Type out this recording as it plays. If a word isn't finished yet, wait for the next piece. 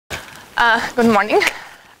Good morning.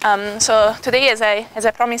 So today, as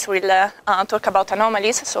I promised, we'll talk about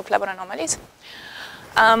anomalies, so flavor anomalies.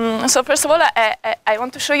 So first of all, I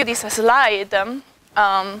want to show you this slide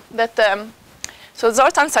so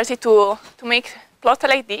Zoltan started to make plot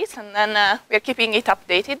like this, and then we are keeping it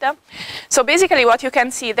updated. So basically, what you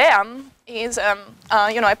can see there is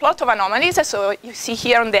a plot of anomalies. So you see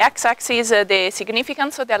here on the x-axis the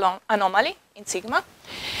significance of the anomaly in sigma,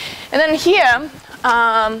 and then here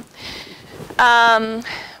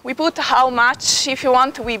we put how much, if you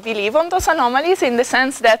want, we believe on those anomalies, in the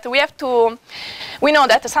sense that we know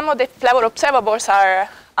that some of the flavor observables are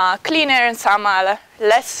cleaner and some are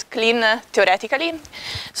less clean theoretically.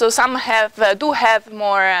 So some do have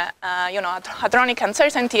more hadronic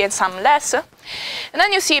uncertainty and some less. And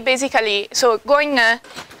then you see basically, so going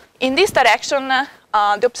in this direction, the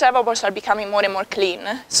observables are becoming more and more clean.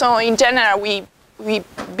 So in general, we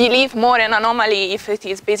believe more in anomaly if it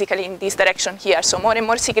is basically in this direction here, so more and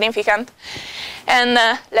more significant, and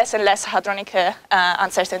less hadronic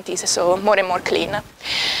uncertainties, so more and more clean.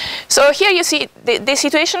 So here you see the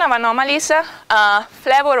situation of anomalies,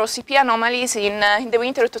 flavor OCP anomalies in the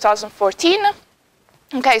winter of 2014.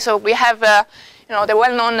 Okay, so we have the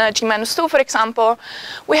well-known G-2, for example.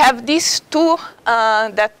 We have these two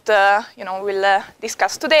that we'll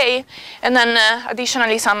discuss today, and then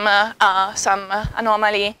additionally some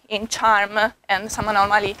anomaly in charm and some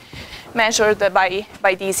anomaly measured by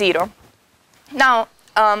D0. Now,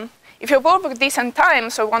 if you evolve with this in time,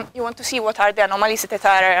 so you want to see what are the anomalies that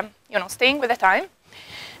are staying with the time,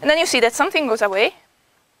 and then you see that something goes away.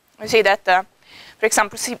 You see that, for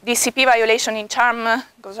example, this CP violation in charm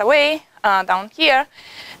goes away. Down here.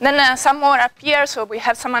 Then some more up here, so we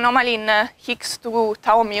have some anomaly in Higgs to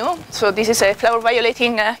tau mu. So this is a flavor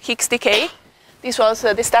violating Higgs decay. This was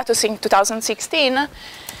the status in 2016.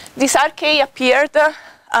 This RK appeared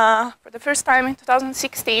for the first time in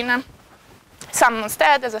 2016. Some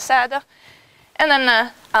instead, as I said. And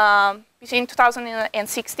then between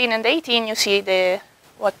 2016 and 18, you see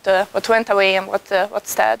what went away and what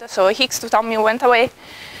stayed. So Higgs to tau mu went away.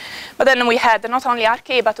 But then we had not only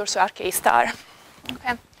RK, but also RK star.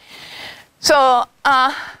 Okay. So,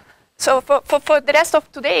 for the rest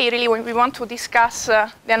of today, really, we want to discuss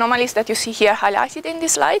the anomalies that you see here highlighted in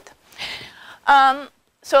this slide.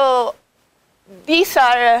 So these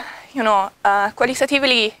are,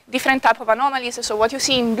 qualitatively different type of anomalies. So what you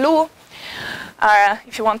see in blue are,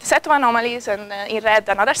 if you want, a set of anomalies, and in red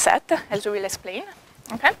another set, as we will explain.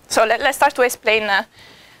 Okay. So let's start to explain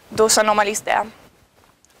those anomalies there.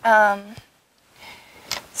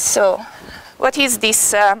 So what is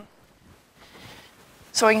this?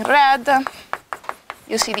 So in red,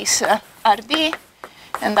 you see this RD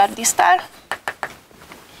and RD star.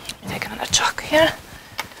 Let me take another chalk here.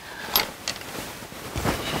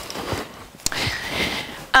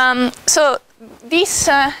 So these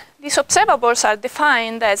observables are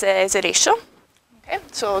defined as a ratio. Okay,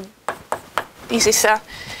 so this is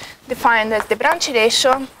defined as the Branchi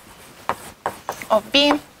ratio of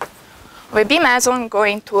a B meson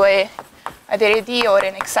going to a D or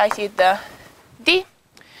an excited D,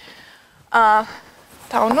 tau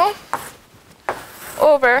nu,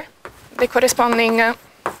 over the corresponding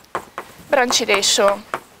Branchi ratio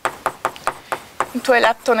into a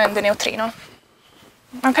lepton and a neutrino.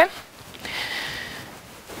 Okay.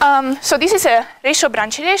 So this is a ratio of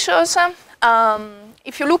Branchi ratios.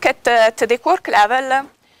 If you look at the quark level,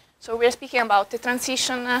 so we're speaking about a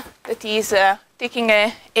transition that is taking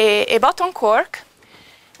a bottom quark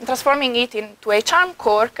and transforming it into a charm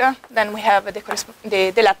quark. Then we have the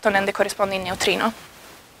lepton and the corresponding neutrino.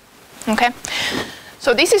 Okay,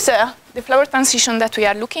 so this is the flavor transition that we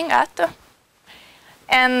are looking at,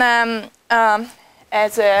 and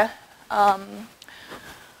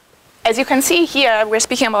as you can see here, we're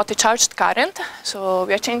speaking about a charged current. So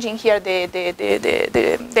we are changing here the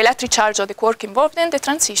electric charge of the quark involved in the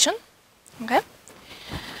transition. Okay.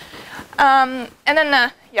 And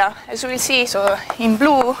then, as you will see, so in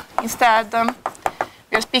blue instead,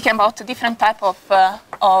 we are speaking about a different type of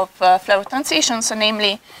flavor transitions. So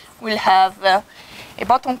namely, we'll have a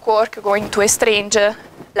bottom quark going to a strange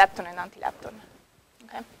lepton and antilepton.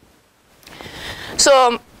 Okay.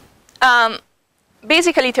 So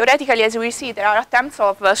basically, theoretically, as we see, there are attempts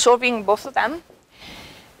of solving both of them,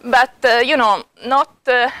 but not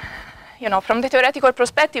from the theoretical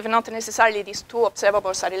perspective, not necessarily these two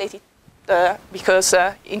observables are related, because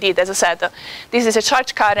indeed, as I said, this is a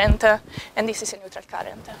charged current and this is a neutral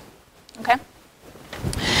current. Okay.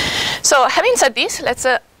 So having said this,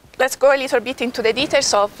 let's go a little bit into the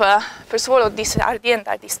details of first of all of this RD and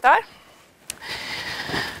RD star.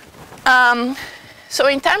 So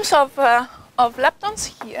in terms of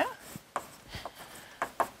leptons here,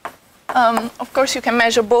 of course you can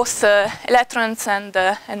measure both electrons and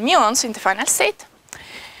muons in the final state.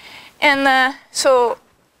 And so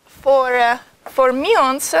for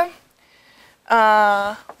muons,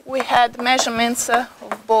 we had measurements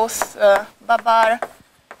of both Babar,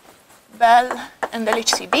 Bell, and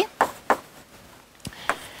LHCb.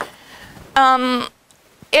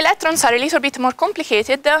 Electrons are a little bit more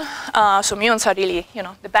complicated, so muons are really,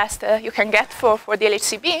 the best you can get for the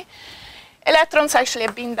LHCb. Electrons actually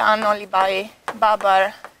have been done only by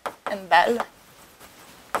Babar and Bell.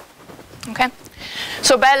 Okay,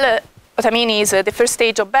 so Bell, what I mean is the first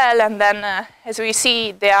stage of Bell, and then as we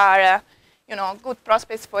see, there are good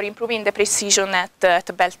prospects for improving the precision at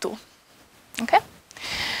Bell 2. Okay.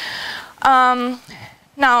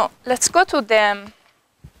 Now let's go to the.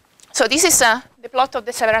 So this is the plot of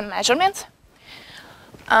the several measurements.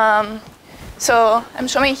 So I'm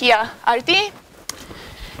showing here RD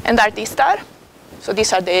and RD star. So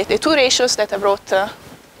these are the two ratios that I wrote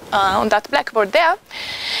on that blackboard there.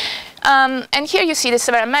 And here you see the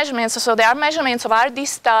several measurements. So there are measurements of RD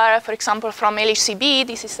star, for example, from LHCb.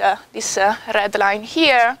 This is this red line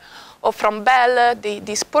here, or from Bell,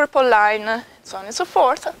 this purple line, so on and so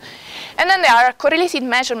forth. And then there are correlated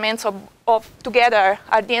measurements of together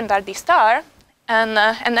RD and RD star.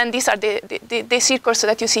 And then these are the circles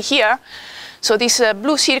that you see here. So this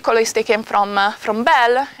blue circle is taken from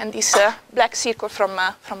Bell, and this black circle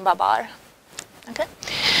from Babar. Okay.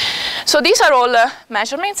 So these are all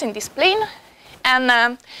measurements in this plane, and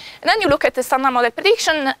then you look at the standard model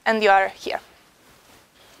prediction, and you are here.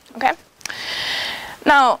 Okay.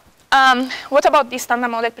 Now, what about the standard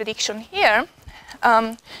model prediction here?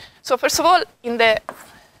 So first of all, in the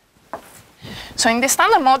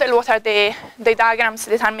standard model, what are the diagrams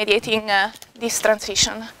that are mediating this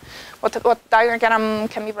transition? What diagram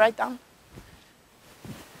can we write down?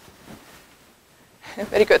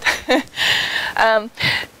 Very good.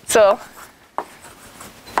 So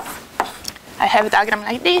I have a diagram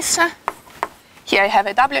like this. Here I have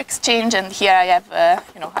a W exchange, and here I have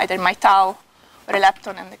either my tau or a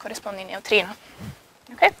lepton and the corresponding neutrino.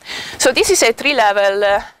 Okay. So this is a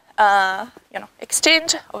three-level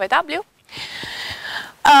exchange of a W.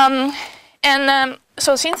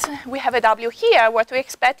 So since we have a W here, what we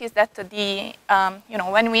expect is that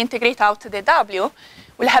when we integrate out the W,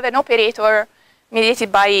 we'll have an operator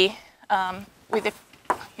mediated by with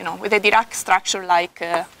a Dirac structure like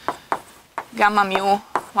gamma mu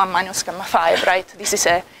 1 minus gamma 5, right? This is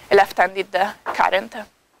a left-handed current.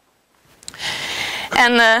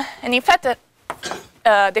 And in fact,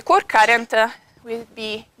 the quark current will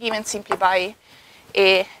be given simply by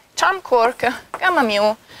a charm quark, gamma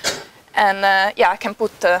mu, and I can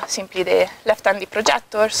put simply the left-handed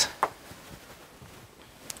projectors.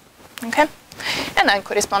 Okay, and then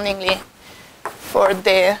correspondingly for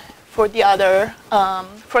the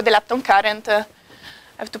lepton current, I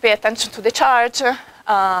have to pay attention to the charge.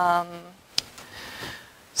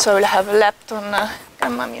 So we'll have lepton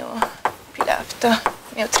gamma mu p left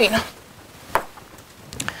neutrino.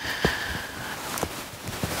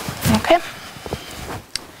 Okay.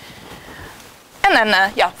 And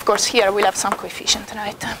then, of course, here we'll have some coefficient,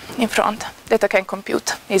 right, in front that I can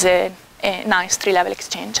compute. Is a nice three-level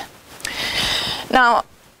exchange. Now,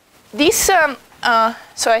 this, so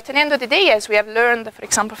at the end of the day, as we have learned, for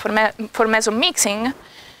example, for meson mixing,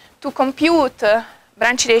 to compute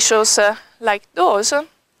branch ratios like those,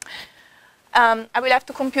 I will have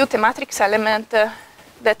to compute a matrix element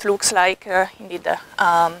that looks like, indeed,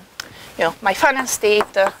 my final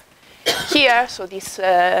state here, so this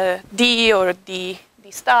D or D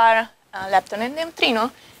star, lepton and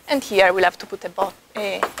neutrino, and here we'll have to put a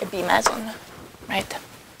B meson, right?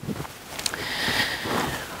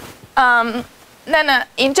 Then,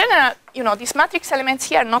 in general, these matrix elements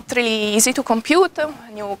here are not really easy to compute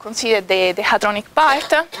when you consider the hadronic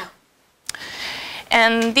part,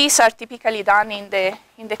 and these are typically done in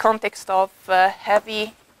the context of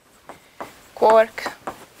heavy quark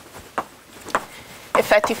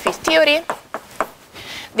effective field theory.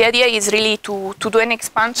 The idea is really to do an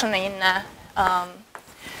expansion in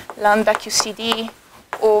lambda QCD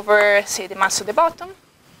over, say, the mass of the bottom.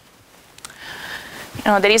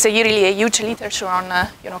 There is really a huge literature on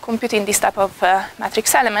computing this type of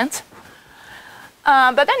matrix elements.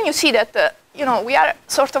 But then you see that we are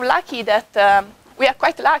sort of lucky that we are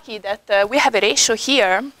quite lucky that we have a ratio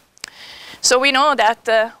here. So we know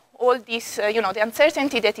that all this, the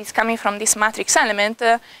uncertainty that is coming from this matrix element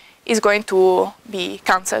is going to be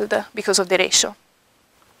cancelled because of the ratio.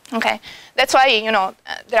 Okay, that's why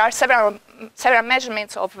there are several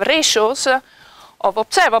measurements of ratios of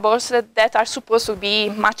observables that are supposed to be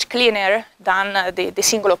much cleaner than the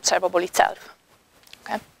single observable itself.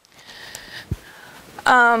 Okay?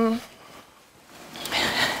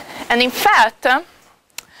 And in fact,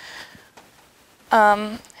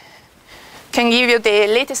 can give you the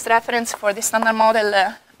latest reference for the standard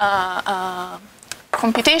model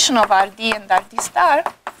computation of RD and RD star.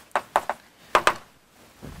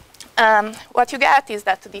 What you get is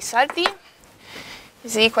that this RD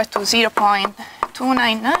is equal to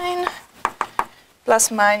 0.299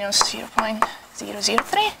 plus minus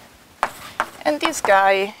 0.003, and this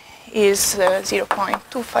guy is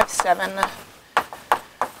 0.257.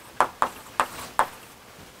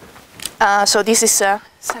 So this is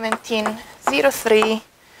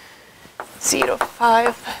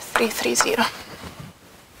 1703.05330.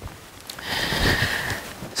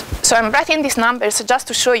 So I'm writing these numbers just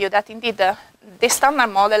to show you that indeed the standard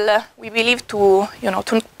model, we believe to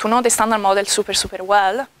know the standard model super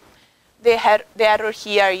well. The error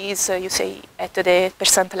here is, you say, at the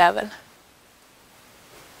percent level.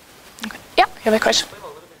 Okay. Yeah, you have a question?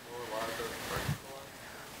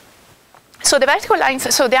 So the vertical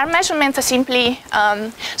lines, so they are measurements simply,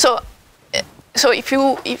 so if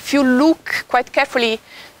you look quite carefully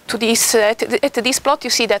to this, at this plot, you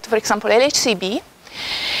see that, for example, LHCb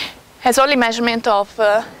has only measurement of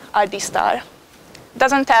RD star.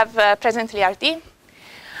 Doesn't have presently RD.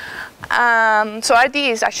 So RD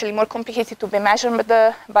is actually more complicated to be measured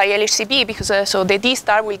by LHCb because so the D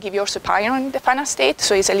star will give you also pion in the final state,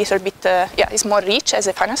 so it's a little bit, it's more rich as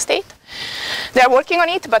a final state. They are working on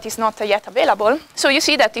it, but it's not yet available. So you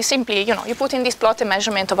see that it's simply, you put in this plot a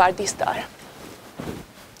measurement of RD star.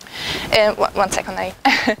 One second,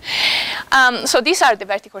 so these are the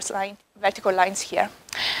vertical lines here.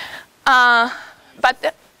 But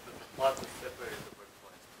the plot is separated the vertical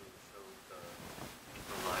lines to show the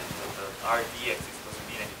lines, but the RD axis doesn't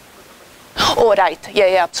mean anything for the vertical. Oh, right.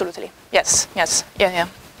 Yeah, absolutely. Yes. Yeah.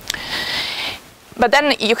 But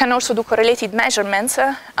then you can also do correlated measurements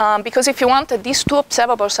because if you want, these two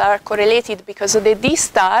observables are correlated because the D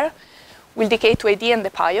star will decay to AD and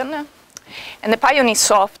the pion. And the pion is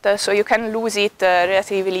soft, so you can lose it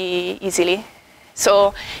relatively easily.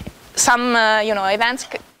 So some events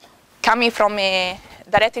coming from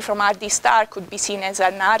directly from RD star could be seen as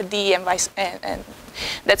an RD and vice, and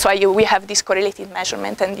that's why we have this correlated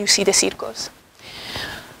measurement and you see the circles.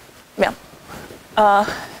 Yeah.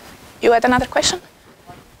 You had another question?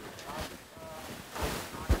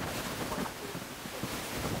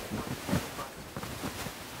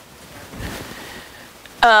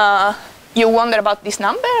 You wonder about this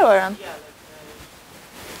number, or? Yeah,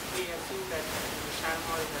 we assume that the standard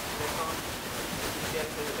model has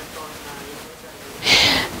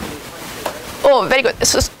universal. Oh, very good.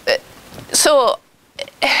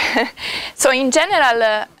 So in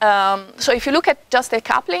general, so if you look at just the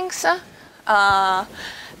couplings,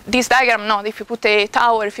 this diagram, no, if you put a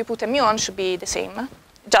tau or if you put a muon, should be the same,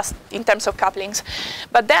 just in terms of couplings.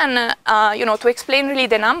 But then, to explain really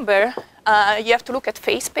the number, you have to look at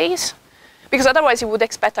phase space, because otherwise you would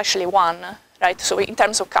expect actually one, right? So in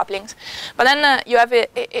terms of couplings. But then you have a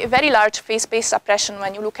very large phase space suppression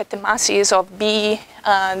when you look at the masses of B,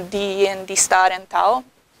 D, and D star and tau.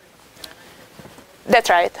 That's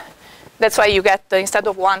right. That's why you get, instead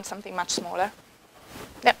of one, something much smaller.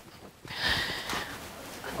 Yeah.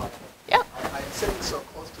 Yeah. I'm sitting so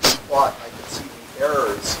close to the plot, I can see the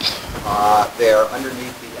errors there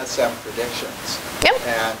underneath the SM predictions. Yep.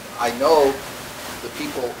 And I know the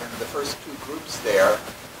people in the first two groups there,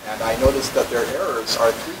 and I noticed that their errors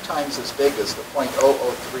are 3 times as big as the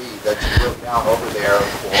 0.003 that you wrote down over there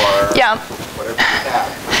for whatever you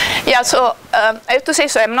have. Yeah, so I have to say,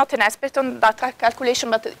 so I'm not an expert on that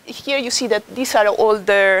calculation, but here you see that these are all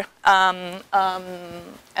the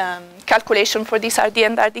calculation for this RD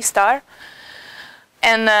and RD star.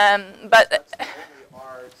 And, but... That's the only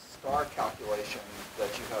R star calculation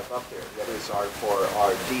that you have up there. The others are for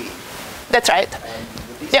RD. That's right. And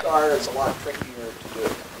the D star is a lot trickier to do.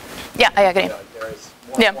 Yeah, I agree. There's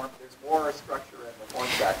more structure in the form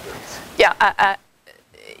factors. Yeah,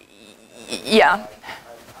 yeah.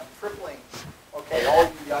 I'm tripling. Okay, all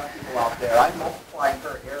you young people out there, I'm multiplying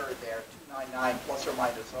her error there, 299 plus or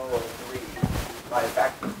minus 003 by a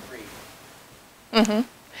factor of 3. Mm-hmm.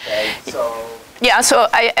 Okay, so. Yeah, so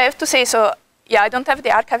I have to say, so yeah, I don't have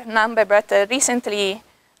the archive number, but recently,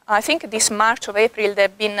 I think this March or April, there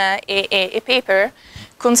have been a paper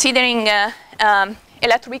considering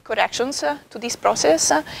electroweak corrections to this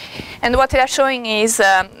process. And what they are showing is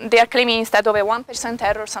they are claiming instead of a 1%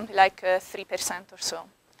 error, something like 3% or so.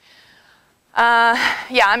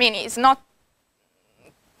 Yeah, I mean, it's not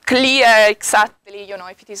clear exactly,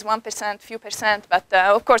 if it is 1%, few percent, but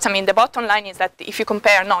of course, I mean, the bottom line is that if you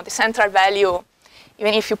compare, the central value,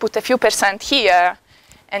 even if you put a few percent here,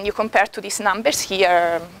 and you compare to these numbers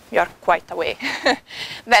here, you're quite away.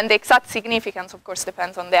 Then the exact significance, of course,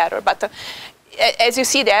 depends on the error, but as you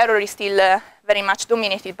see, the error is still very much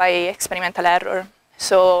dominated by experimental error.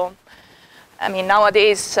 So, I mean,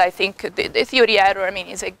 nowadays, I think the theory error, I mean,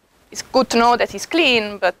 it's good to know that it's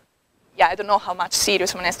clean, but yeah, I don't know how much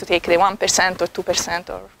serious one has to take the 1% or 2%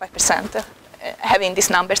 or 5%, having these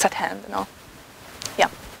numbers at hand, no? Yeah.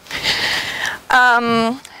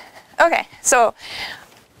 Okay, so,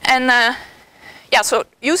 and yeah, so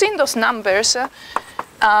using those numbers,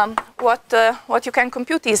 what you can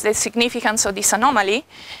compute is the significance of this anomaly,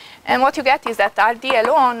 and what you get is that RD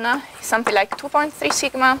alone is something like 2.3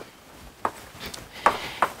 sigma,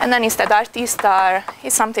 and then instead RT star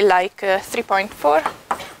is something like 3.4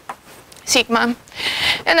 sigma,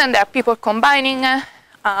 and then there are people combining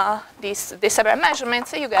the several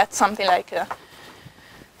measurements, so you get something like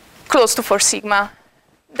close to 4 sigma.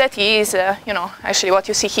 That is, actually what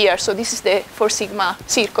you see here. So this is the 4 sigma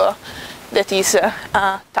circle that is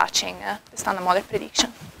touching the standard model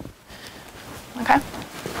prediction. Okay.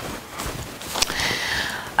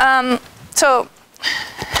 So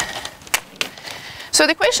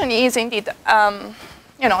the question is indeed,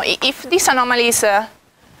 if these anomalies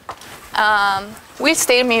will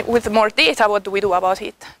stay me with more data, what do we do about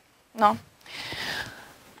it? No.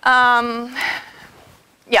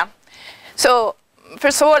 Yeah. So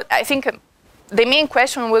first of all, I think the main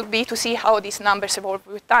question will be to see how these numbers evolve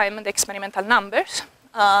with time, the experimental numbers.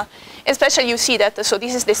 Especially you see that, so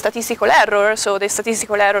this is the statistical error, so the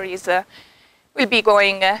statistical error will be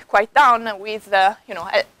going quite down with,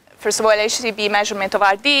 first of all, HCB measurement of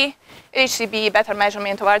RD, HCB better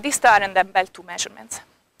measurement of RD star, and then BEL2 measurements.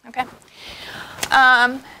 Okay?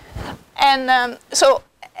 So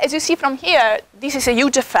as you see from here, this is a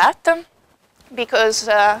huge effect because,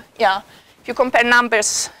 if you compare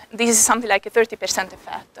numbers, this is something like a 30%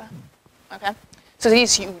 effect. Okay? So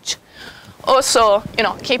this is huge. Also,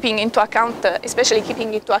 keeping into account, especially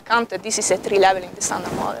keeping into account that this is a 3 level in the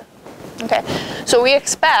standard model. Okay? So we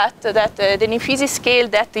expect that the new physics scale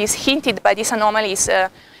that is hinted by these anomalies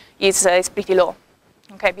is pretty low.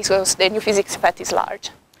 Okay? Because the new physics effect is large.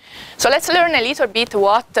 So let's learn a little bit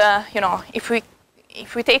what, if we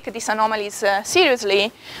take these anomalies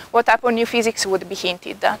seriously, what type of new physics would be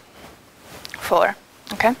hinted for.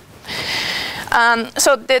 Okay?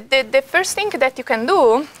 So the first thing that you can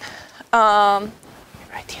do,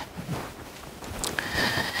 right here,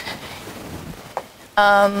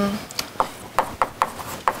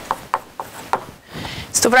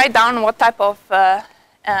 is to write down what type of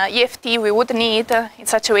EFT we would need in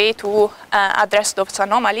such a way to address those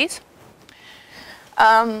anomalies.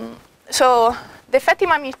 So the effective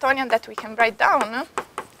Hamiltonian that we can write down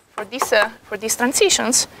for these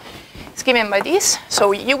transitions is given by this.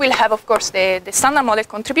 So you will have, of course, the standard model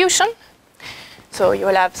contribution. So you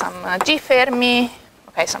will have some G Fermi,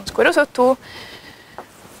 okay, some square root of 2.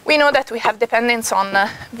 We know that we have dependence on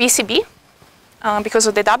VCB because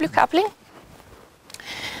of the W coupling.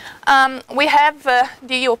 We have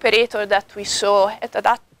the U operator that we saw at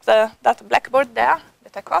that blackboard there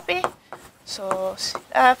that I copy. So C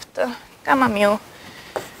left, gamma mu,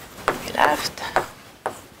 V left,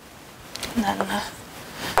 and then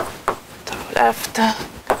tau left, gamma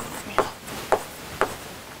mu.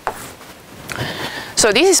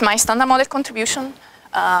 So this is my standard model contribution.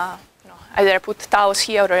 Either I put taus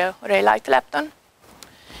here or a light lepton.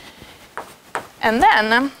 And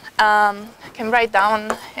then I can write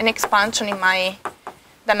down an expansion in my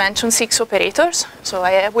dimension 6 operators. So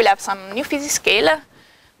I will have some new physics scale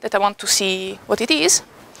that I want to see what it is,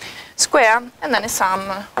 square, and then a sum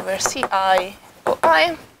over Ci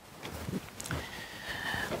OI.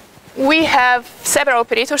 We have several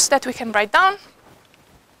operators that we can write down.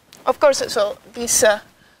 Of course, so this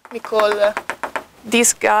we call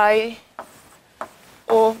this guy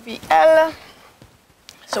OVL.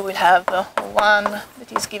 So we'll have one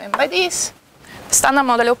that is given by this, the standard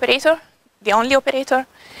model operator, the only operator.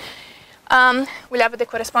 We'll have the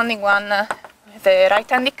corresponding one, the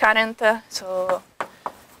right-handed current. So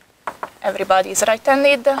everybody is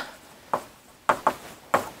right-handed.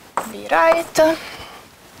 Be right.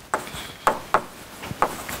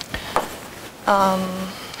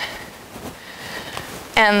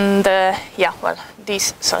 And yeah, well,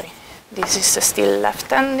 this is still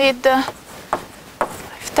left-handed.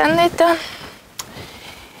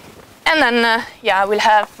 And then, yeah, we'll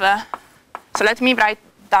have, so let me write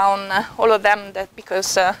down all of them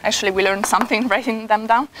because actually we learned something writing them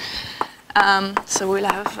down. So we'll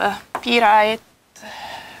have P right,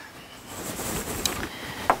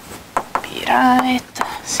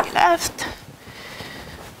 C left,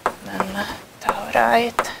 then tau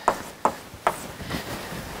right.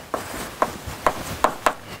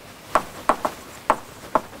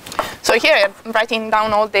 So here I'm writing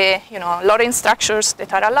down all the Lorentz structures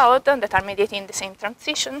that are allowed, that are mediating the same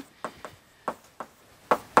transition.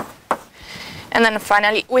 And then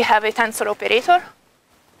finally we have a tensor operator,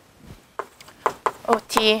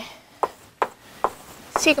 OT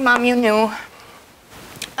sigma mu nu.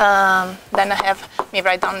 Then I have me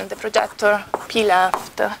write down in the projector P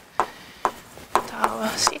left, tau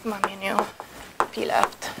sigma mu nu, P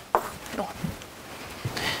left, no.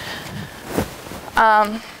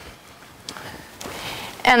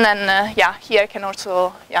 And then, here I can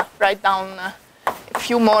also write down a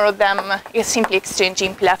few more of them. Is simply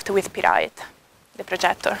exchanging P left with P right, the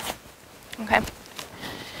projector. Okay.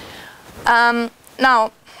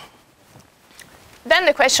 Now, then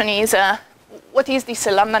the question is, what is this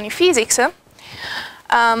lambda new physics?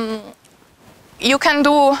 You can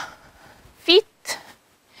do fit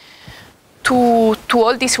to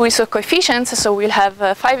all these Wilson coefficients. So we'll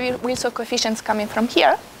have 5 Wilson coefficients coming from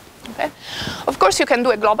here. Okay. Of course, you can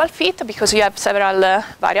do a global fit because you have several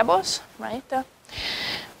variables, right?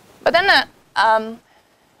 But then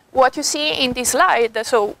what you see in this slide,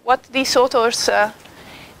 so what these authors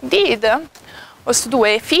did was to do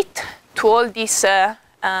a fit to all these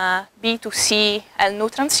B to C L nu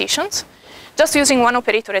transitions, just using one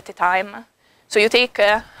operator at a time. So you take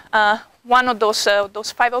one of those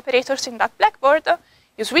 5 operators in that blackboard,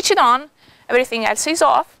 you switch it on, everything else is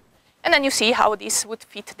off, and then you see how this would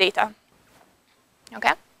fit data.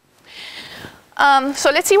 Okay. So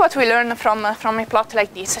let's see what we learn from a plot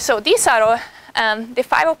like this. So these are the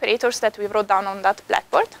 5 operators that we wrote down on that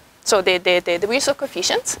blackboard. So the Wilson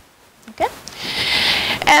coefficients. Okay.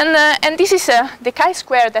 And this is the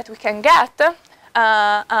chi-square that we can get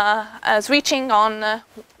switching on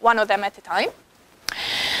one of them at a time.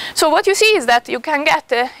 So what you see is that you can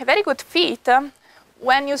get a very good fit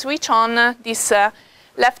when you switch on this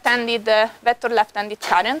left-handed vector left-handed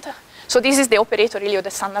current. So this is the operator really of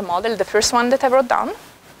the standard model, the first one that I wrote down.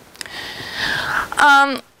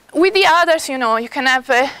 With the others, you can have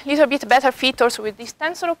a little bit better fit also with this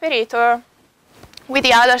tensor operator. With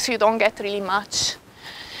the others, you don't get really much.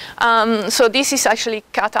 So this is actually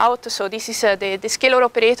cut out. So this is the scalar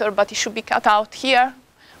operator, but it should be cut out here,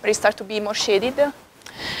 where it starts to be more shaded.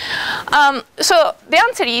 So the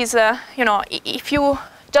answer is, if you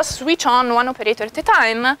just switch on one operator at a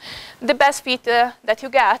time, the best fit that you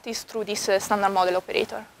get is through this standard model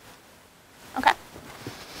operator. Okay.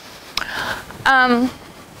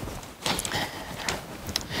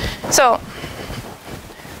 So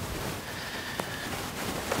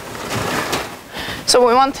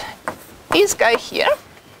we want this guy here.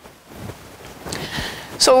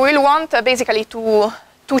 So we'll want basically to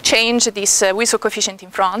change this Wilson coefficient in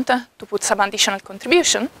front to put some additional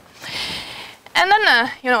contribution. And then,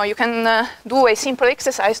 you can do a simple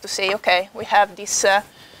exercise to say, okay, we have this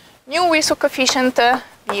new Wilson coefficient,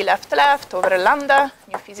 V left over lambda,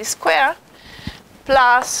 new physics square,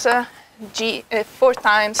 plus 4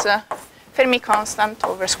 times Fermi constant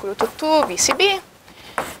over square root of 2 VCB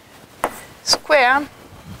square.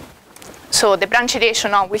 So the branch ratio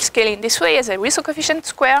now will scale in this way as a Wilson coefficient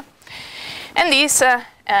square. And this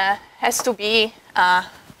has to be,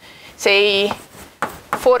 say,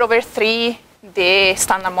 4 over 3 the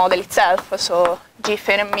standard model itself, so G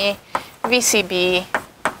Fermi VCB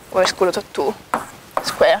over square root of 2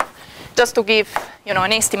 square, just to give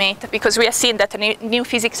an estimate, because we have seen that the new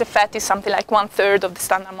physics effect is something like 1/3 of the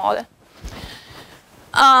standard model.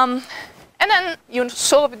 And then you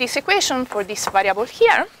solve this equation for this variable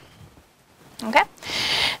here, okay?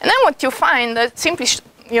 And then what you find, simply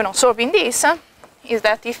solving this, is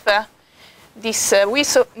that if this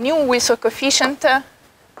new Wilson coefficient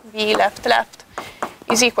V left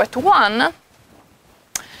is equal to 1,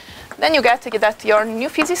 then you get that your new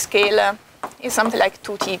physics scale is something like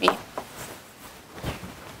 2 TV.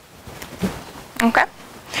 Okay.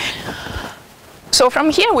 So from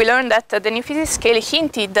here we learned that the new physics scale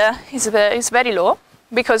hinted is very low,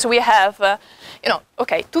 because we have,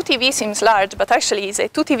 okay, 2 TV seems large, but actually it's a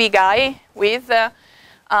 2 TV guy with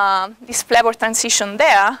this flavor transition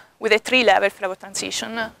there, with a 3-level flavor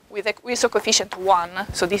transition, with a Wilson coefficient 1,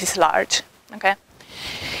 so this is large, okay?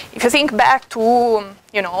 If you think back to,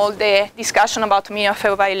 all the discussion about minimum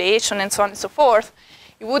favor violation and so on and so forth,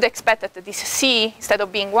 you would expect that this C, instead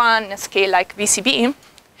of being 1, in a scale like VCB,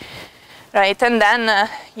 right? And then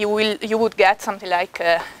you would get something like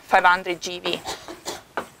 500 GV.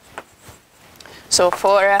 So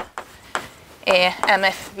for a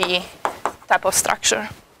MFV type of structure.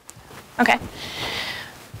 Okay.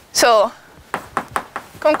 So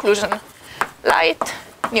conclusion: light,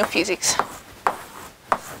 new physics.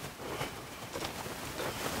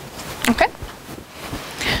 Okay.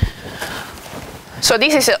 So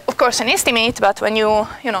this is, of course, an estimate, but when you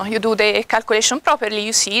do the calculation properly,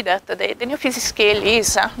 you see that the new physics scale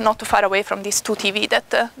is not too far away from this 2 TeV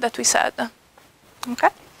that we said. Okay.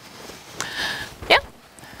 Yeah.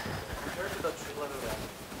 Compared to the tree-level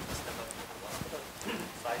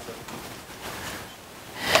size of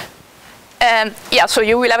Yeah, so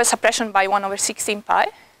you will have a suppression by 1/16 pi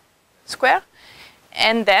square,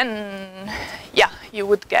 and then, yeah, you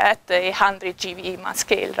would get a 100 GeV mass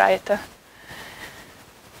scale, right?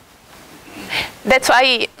 That's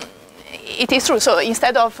why it is true. So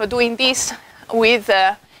instead of doing this with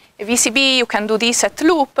a VCB, you can do this at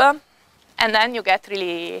loop, and then you get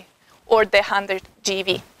really or the 100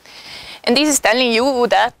 GeV. And this is telling you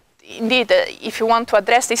that indeed, if you want to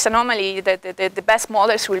address this anomaly, the best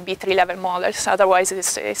models will be 3-level models. Otherwise,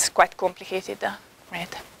 it's quite complicated,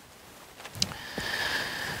 right?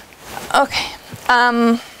 Okay.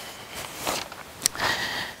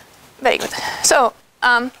 Very good. So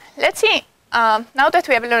let's see. Now that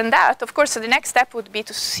we have learned that, of course, the next step would be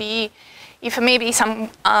to see if maybe some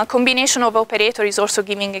combination of operator is also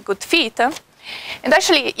giving a good fit. And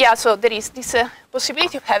actually, yeah, so there is this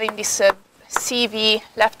possibility of having this CV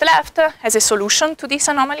left-left as a solution to these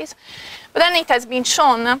anomalies. But then it has been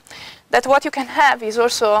shown that what you can have is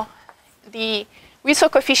also the Wilson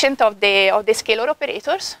coefficient of the scalar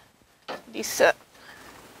operators, these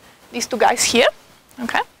two guys here,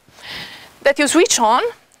 okay, that you switch on,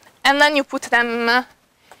 and then you put them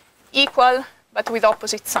equal but with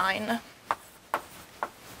opposite sign.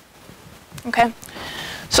 Okay,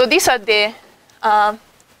 so these are the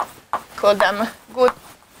call them good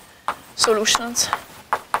solutions.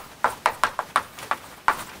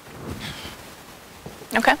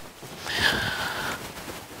 Okay.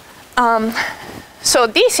 So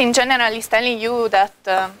this in general is telling you that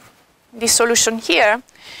this solution here,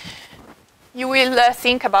 you will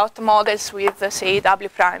think about models with, say, W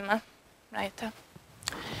prime, right?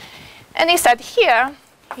 And instead here,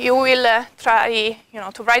 you will try,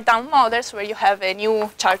 to write down models where you have a new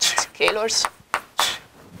charged scalars.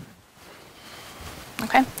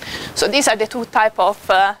 Okay, so these are the two type of,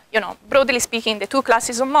 broadly speaking, the two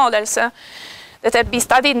classes of models that have been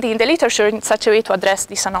studied in the literature in such a way to address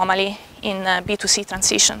this anomaly in B2C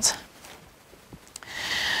transitions.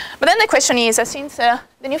 But then the question is, since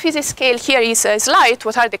the new physics scale here is light,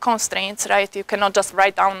 what are the constraints, right? You cannot just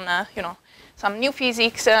write down, some new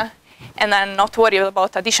physics and then not worry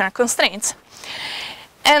about additional constraints.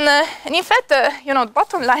 And in fact, the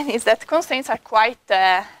bottom line is that constraints are quite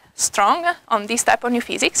strong on this type of new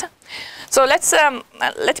physics. So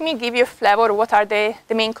let me give you a flavor of what are the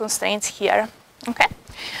main constraints here. Okay,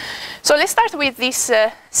 so let's start with this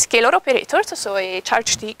scalar operators, so a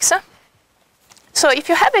charged X. So if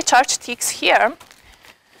you have a charged X here,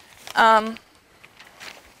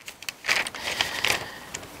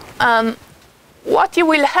 what you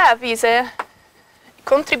will have is a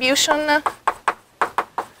contribution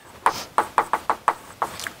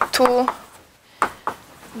to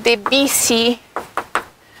the BC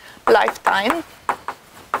lifetime.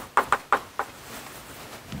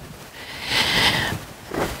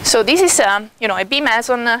 So this is, a B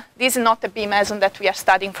meson. This is not a B meson that we are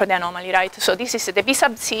studying for the anomaly, right? So this is the B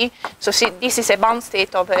sub C. So this is a bound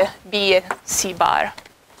state of a B C bar.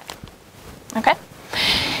 Okay?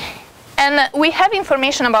 And we have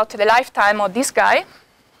information about the lifetime of this guy.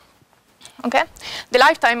 Okay? The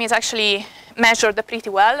lifetime is actually measured pretty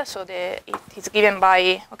well. So it is given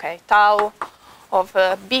by, tau of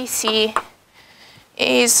BC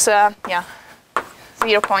is,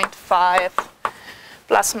 0.5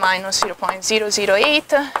 plus minus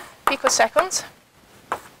 0.008 picoseconds.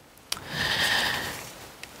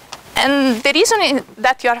 And the reason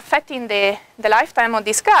that you are affecting the lifetime of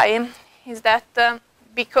this guy is that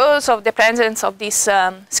because of the presence of this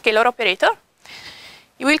scalar operator,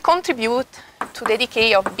 you will contribute to the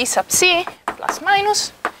decay of B sub C plus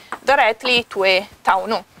minus directly to a tau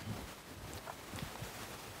nu.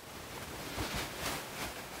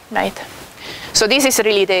 Right? So this is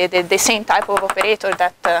really the same type of operator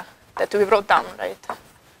that we wrote down, right?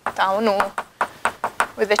 Tau nu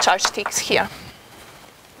with the charged X here.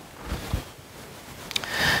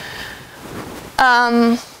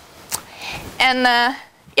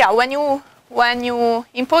 When you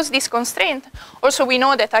impose this constraint, also we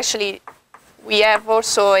know that actually we have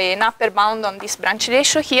also an upper bound on this branch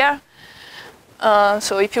ratio here.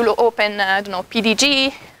 So if you open, I don't know,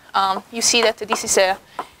 PDG, you see that this is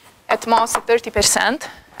at most 30%.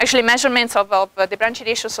 Actually, measurements of the branch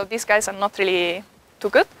ratios of these guys are not really too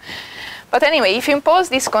good. But anyway, if you impose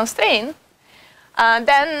this constraint,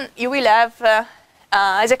 then you will have,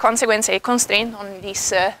 as a consequence, a constraint on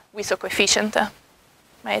this WISO coefficient,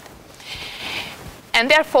 right? And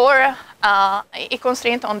therefore, a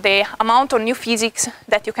constraint on the amount of new physics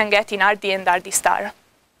that you can get in RD and RD star.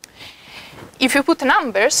 If you put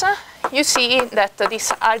numbers, you see that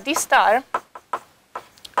this RD star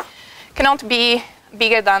cannot be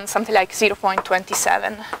bigger than something like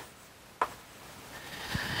 0.27.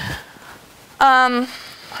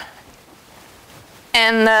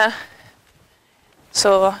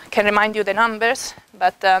 So I can remind you the numbers,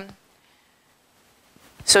 but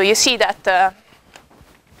so you see that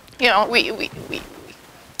you know,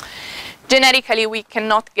 generically we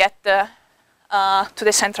cannot get to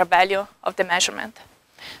the central value of the measurement.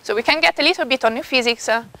 So we can get a little bit on new physics,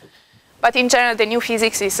 but in general the new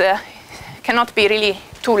physics is cannot be really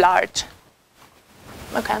too large.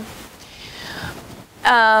 Okay.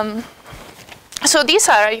 So these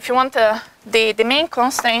are, if you want, the main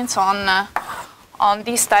constraints on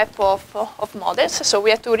this type of models. So we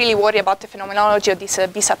have to really worry about the phenomenology of this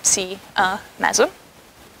B sub C meson.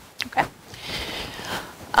 Okay.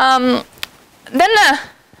 Then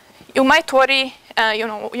you might worry, you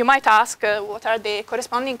know, you might ask what are the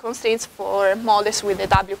corresponding constraints for models with the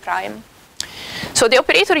W prime. So the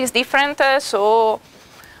operator is different, so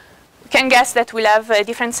we can guess that we'll have a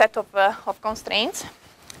different set of constraints.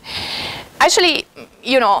 Actually,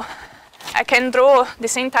 you know, I can draw the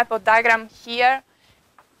same type of diagram here,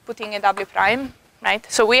 putting a W prime, right?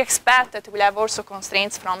 So we expect that we'll have also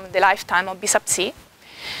constraints from the lifetime of B sub C.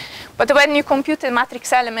 But when you compute the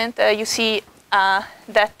matrix element, you see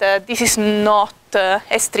that this is not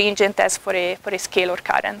as stringent as for a scalar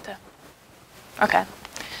current. Okay,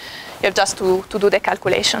 you have just to do the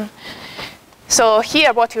calculation. So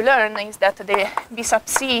here what you learn is that the B sub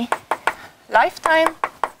C lifetime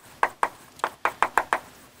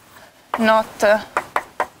not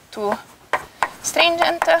too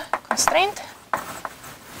stringent constraint.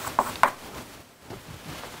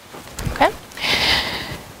 Okay.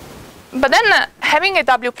 But then having a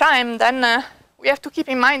W prime, then we have to keep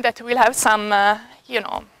in mind that we'll have some, you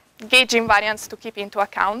know, gauge invariants to keep into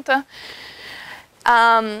account.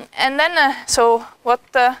 And then, so what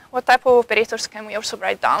type of operators can we also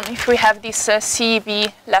write down? If we have this C, B,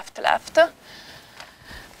 left.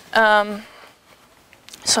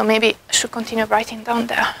 So maybe I should continue writing down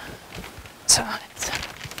there. So let's,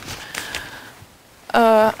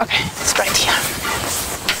 okay, let's write here.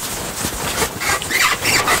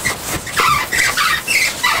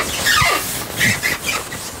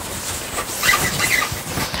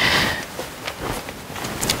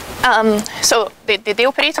 So the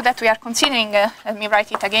operator that we are considering, let me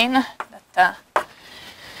write it again. That,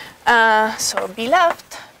 so B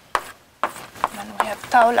left, then we have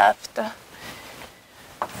tau left,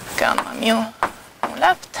 gamma mu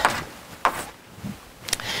left.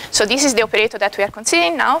 So this is the operator that we are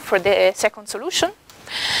considering now for the second solution.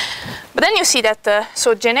 But then you see that,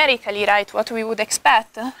 so generically, right, what we would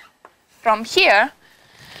expect from here,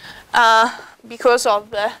 because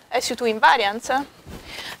of SU2 invariance,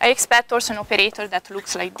 I expect also an operator that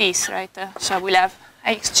looks like this, right? So I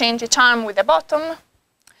exchange a charm with the bottom,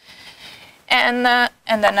 and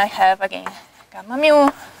then I have again gamma mu,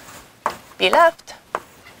 B left,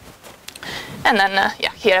 and then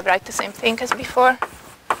yeah, here I write the same thing as before.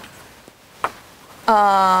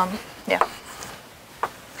 Yeah.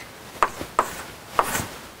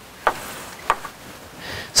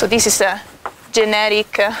 So this is a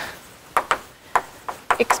generic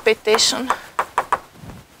expectation.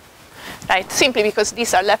 Right, simply because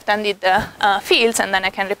these are left-handed fields, and then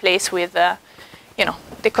I can replace with, you know,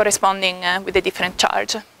 the corresponding with a different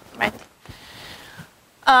charge, right?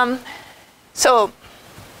 So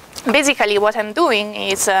basically, what I'm doing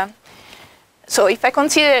is, so if I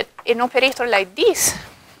consider an operator like this,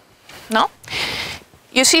 no,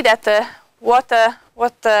 you see that what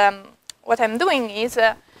I'm doing is,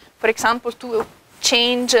 for example, to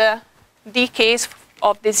change decays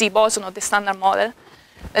of the Z boson of the standard model.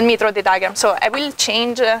 Let me draw the diagram. So I will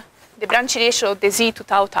change the branch ratio of the Z to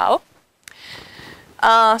tau tau.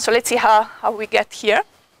 So let's see how we get here.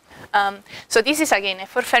 So this is again a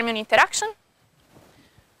four fermion interaction.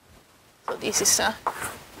 So this is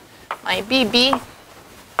my BB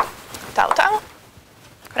tau tau,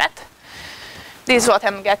 correct? This is what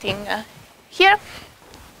I'm getting here.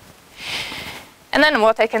 And then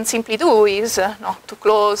what I can simply do is to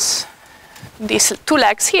close these two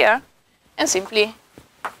legs here, and simply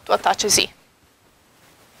to attach a z.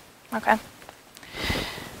 Okay.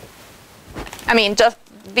 I mean, just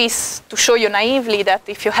this to show you naively that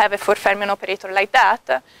if you have a 4 fermion operator like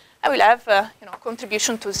that, I will have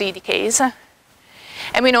contribution to z decays.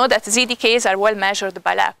 And we know that z decays are well measured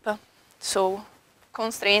by lap. So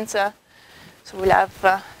constraints, so we'll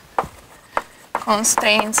have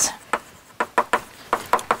constraints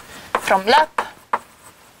from lap.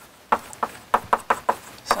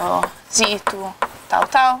 So z to tau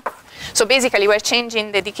tau. So basically we're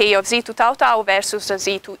changing the decay of z to tau tau versus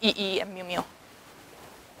z to e and mu mu.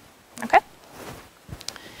 Okay?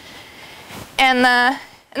 And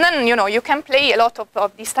then, you can play a lot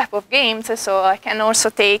of these type of games. So I can also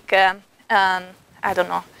take, I don't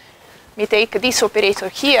know, me take this operator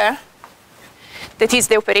here. That is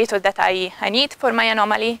the operator that I need for my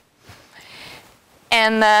anomaly.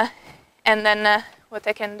 And then what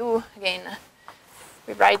I can do, again,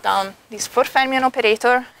 we write down this 4 fermion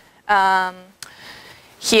operator.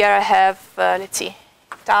 Here I have, let's see,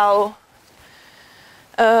 tau.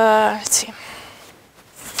 Let's see.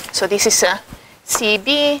 So this is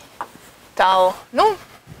CB tau nu.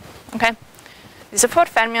 Okay, this is a 4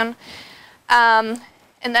 fermion.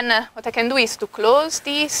 And then what I can do is to close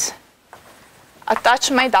this,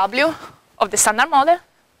 attach my W of the standard model,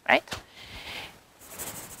 right?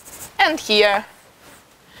 And here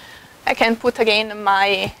I can put again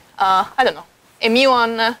my, I don't know, a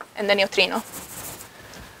muon and a neutrino.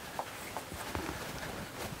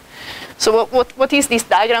 So what is this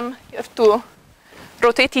diagram? You have to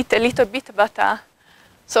rotate it a little bit, but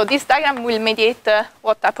so this diagram will mediate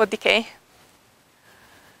what type of decay?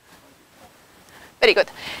 Very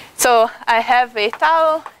good. So I have a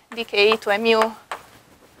tau decay to a mu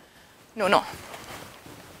no.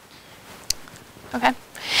 Okay.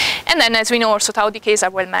 And then, as we know, also tau decays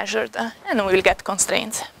are well measured, and we will get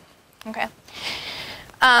constraints. Okay.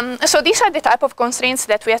 So these are the type of constraints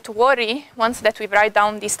that we have to worry once that we write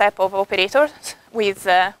down this type of operators with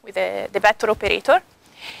the vector operator.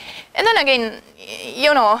 And then again,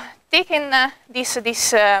 taking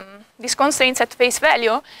these constraints at face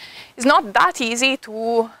value is not that easy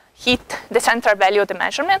to hit the central value of the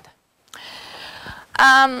measurement.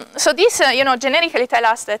 So this, generically tell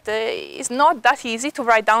us that it's not that easy to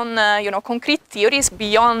write down, concrete theories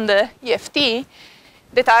beyond EFT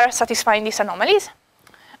that are satisfying these anomalies.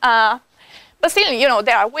 But still,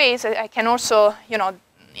 there are ways. I can also,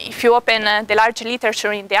 if you open the large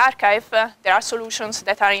literature in the archive, there are solutions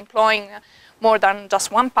that are employing more than just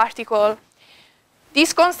one particle.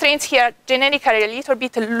 These constraints here generically are a little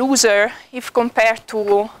bit looser if compared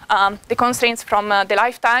to the constraints from the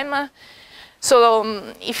lifetime. So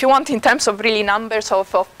if you want, in terms of really numbers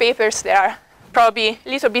of papers, there are probably a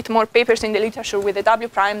little bit more papers in the literature with the W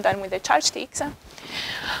prime than with the charge sticks.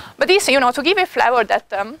 But this, to give a flavor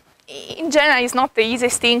that in general is not the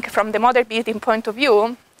easiest thing from the model building point of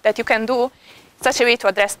view that you can do such a way to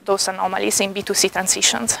address those anomalies in B2C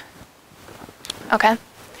transitions. Okay.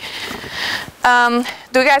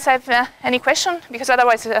 Do you guys have any question? Because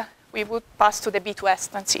otherwise we would pass to the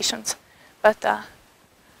B2S transitions. But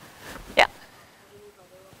yeah.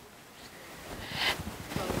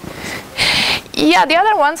 Yeah, the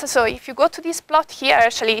other ones, so if you go to this plot here,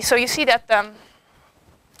 actually, so you see that,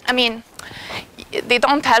 I mean, they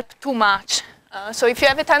don't help too much. So if you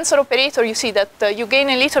have a tensor operator, you see that you gain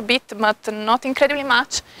a little bit, but not incredibly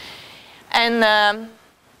much. And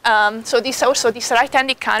so this also, this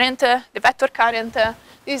right-handed current, the vector current,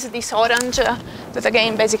 this is this orange, that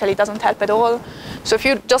again basically doesn't help at all. So if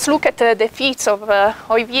you just look at the feats of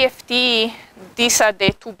VFT, these are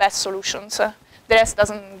the two best solutions. The rest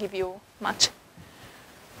doesn't give you much.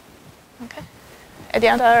 Okay. Any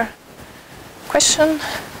other question?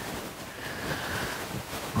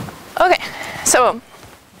 Okay. So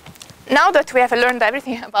now that we have learned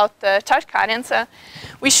everything about charge currents,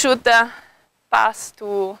 we should pass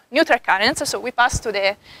to neutral currents. So we pass to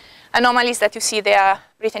the anomalies that you see there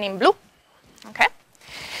written in blue. Okay.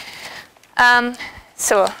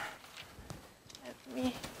 So let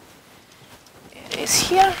me, it is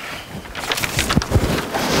here.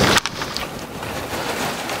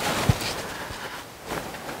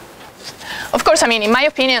 Of course, I mean, in my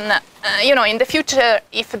opinion, in the future,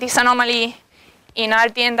 if this anomaly in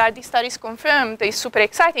RD and RD star is confirmed, it's super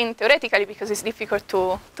exciting theoretically because it's difficult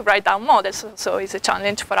to write down models, so it's a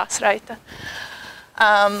challenge for us, right?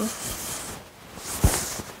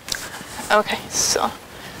 Okay, so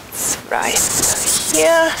let's write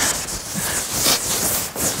here.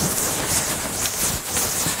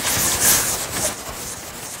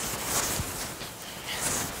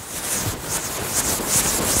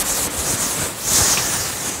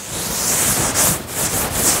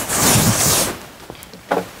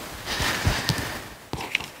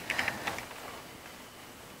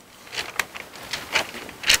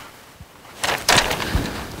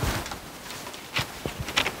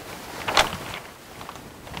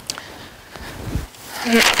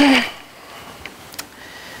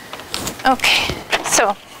 Okay,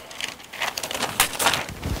 so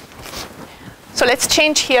let's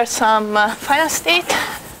change here some final state.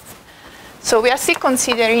 So we are still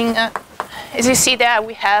considering, as you see there,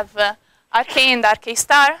 we have Rk and Rk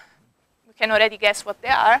star. We can already guess what they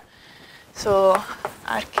are. So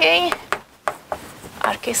Rk,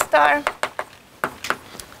 Rk star.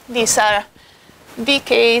 These are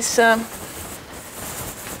decays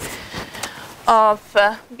of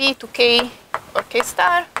B to K or K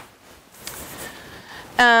star,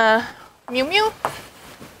 mu mu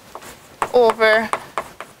over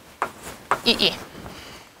EE.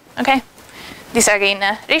 Okay, these are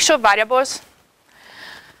again ratio variables.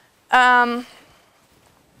 So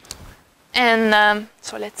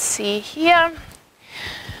let's see here.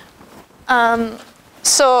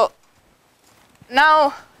 So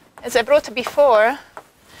now, as I brought before,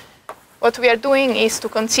 what we are doing is to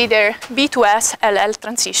consider B to S LL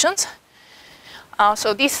transitions.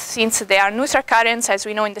 So this, since they are neutral currents, as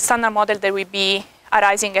we know in the standard model, they will be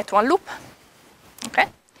arising at one loop. Okay.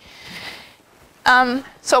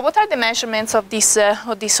 So what are the measurements of these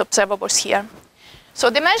observables here?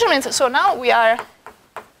 So the measurements. So now we are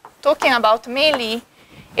talking about mainly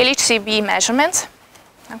LHCb measurements.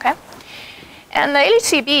 Okay. And the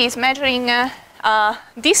LHCb is measuring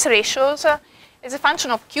these ratios as a function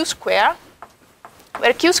of Q square,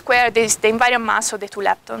 where Q squared is the invariant mass of the two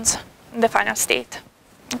leptons in the final state.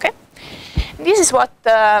 Okay, and this is what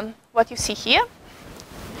you see here.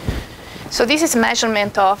 So this is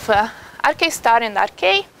measurement of Rk star and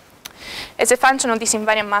Rk as a function of this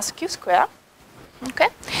invariant mass Q square. Okay,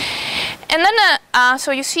 and then so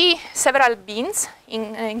you see several bins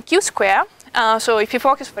in Q square. So if you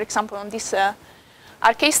focus, for example, on this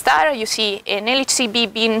Rk star, you see an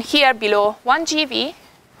LHCb bin here below 1 GeV.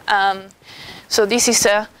 So this is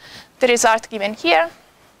the result given here.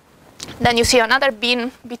 Then you see another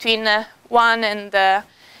bin between 1 and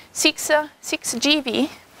 6 GeV,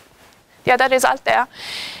 the other result there.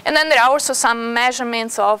 And then there are also some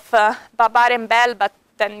measurements of Babar and Bell, but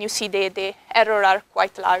then you see the error are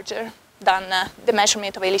quite larger than the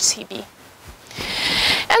measurement of LHCb.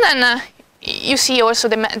 And then you see also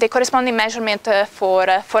the corresponding measurement for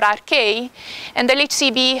Rk, and the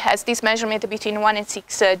LHCb has this measurement between 1 and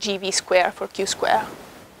 6 GeV square for Q square.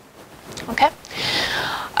 Okay,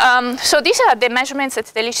 so these are the measurements that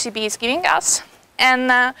the LHCb is giving us, and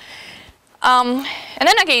then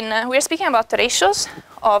again we are speaking about ratios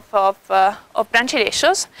of branch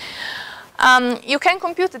ratios. You can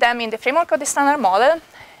compute them in the framework of the standard model,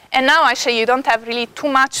 and now actually you don't have really too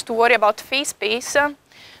much to worry about phase space.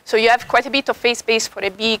 So you have quite a bit of phase space for a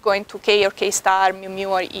B going to K or K star, mu mu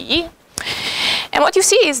or EE. And what you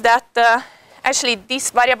see is that actually these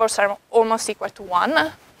variables are almost equal to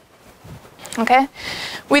 1, okay,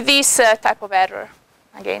 with this type of error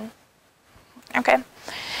again, okay.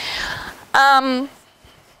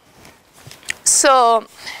 So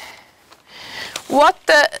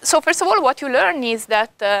first of all, what you learn is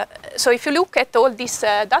that, so if you look at all these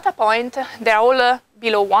data points, they're all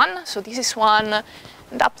below 1. So this is 1.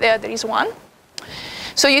 And up there is 1.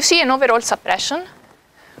 So you see an overall suppression,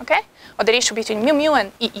 okay, of the ratio between mu mu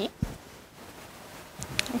and EE.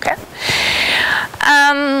 Okay.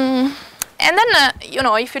 And then,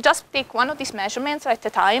 if you just take one of these measurements at a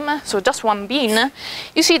time, so just one bin,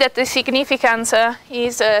 you see that the significance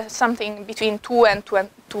is something between 2 and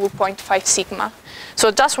 2.5 sigma.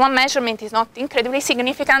 So just one measurement is not incredibly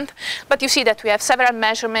significant, but you see that we have several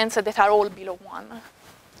measurements that are all below 1.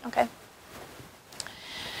 Okay.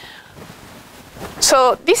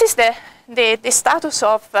 So this is the status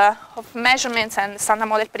of measurements and standard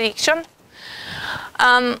model prediction.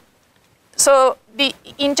 So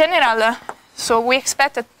in general, so we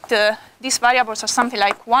expect that these variables are something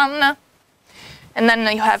like 1, and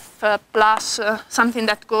then you have plus something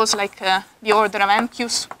that goes like the order of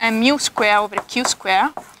mu square over Q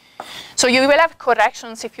square. So you will have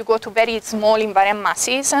corrections if you go to very small invariant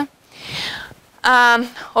masses.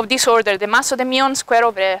 Of this order, the mass of the muon square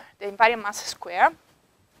over the invariant mass square,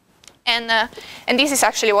 and this is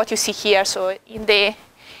actually what you see here. So in the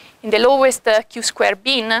lowest Q square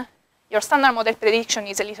bin, your standard model prediction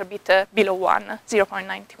is a little bit below 1,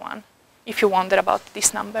 0.91, if you wonder about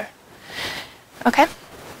this number. Okay.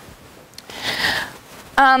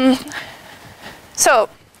 So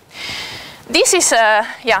this is the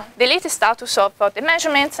latest status of the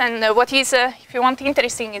measurements, and what is, if you want,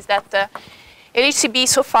 interesting is that LHCb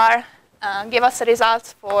so far gave us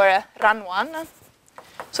results for run 1.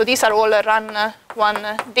 So these are all run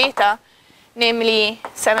 1 data, namely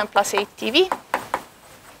 7 plus 8 TV.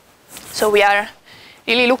 So we are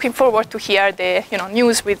really looking forward to hear the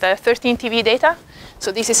news with the 13 TV data.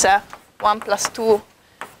 So this is a 1+2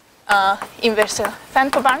 inverse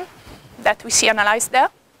femtobarn that we see analyzed there.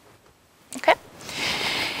 Okay,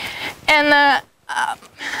 and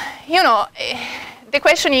the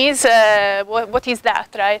question is, what is that,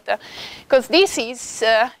 right? Because this is,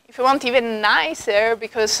 if you want, even nicer,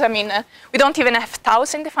 because we don't even have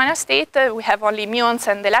taus in the final state. We have only muons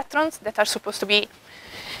and electrons that are supposed to be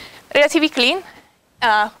relatively clean,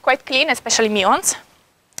 quite clean, especially muons.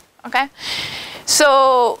 Okay,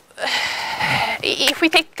 so if we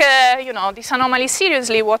take this anomaly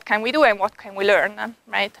seriously, what can we do and what can we learn,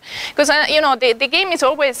 right? Because the game is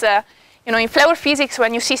always in flavor physics,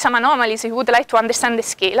 when you see some anomalies, you would like to understand the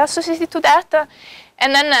scale associated to that.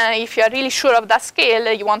 And then if you are really sure of that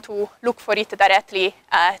scale, you want to look for it directly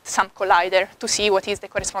at some collider to see what is the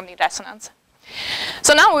corresponding resonance.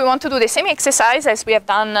 So now we want to do the same exercise as we have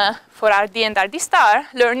done for RD and RD star,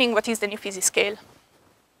 learning what is the new physics scale.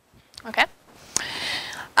 Okay.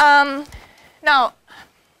 Now,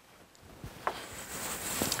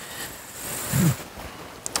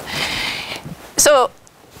 so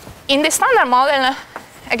in the standard model,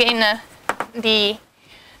 again, the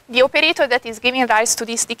operator that is giving rise to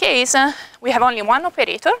these decays, we have only one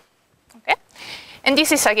operator, okay? And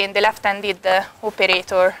this is, again, the left-handed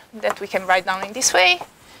operator that we can write down in this way.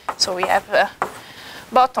 So we have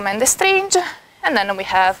bottom and the strange, and then we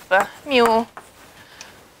have mu.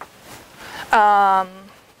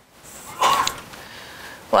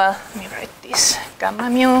 Well, let me write this, gamma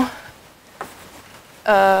mu.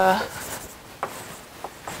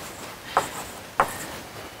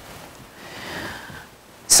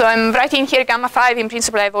 So I'm writing here gamma 5. In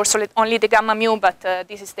principle, I have also only the gamma mu, but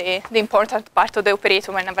this is the important part of the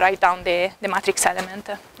operator when I write down the matrix element.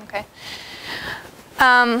 Okay.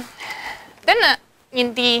 Then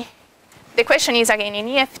in the question is, again, in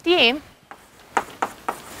EFT,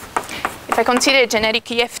 if I consider generic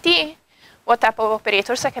EFT, what type of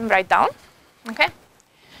operators I can write down? Okay.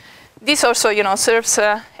 This also, serves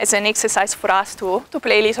as an exercise for us to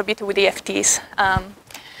play a little bit with EFTs.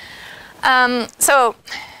 So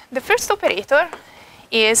the first operator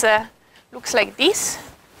is looks like this.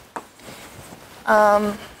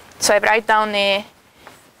 So I write down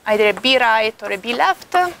either a B right or a B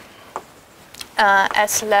left,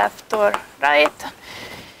 S left or right.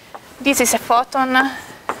 This is a photon.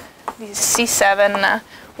 This is C7,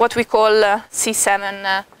 what we call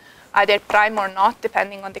C7 either prime or not,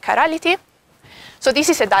 depending on the chirality. So this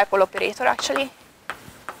is a dipole operator, actually.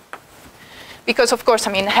 Because, of course,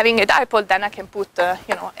 having a dipole, then I can put,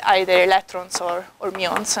 either electrons or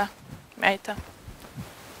muons, right?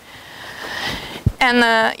 And,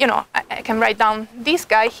 I can write down this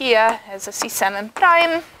guy here as a C7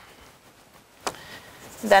 prime.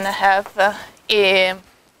 Then I have a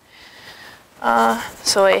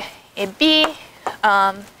B,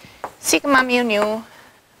 sigma mu nu,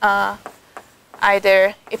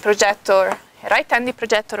 either a projector, a right-handed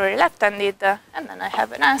projector or a left-handed, and then I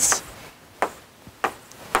have an S,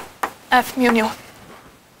 F mu nu.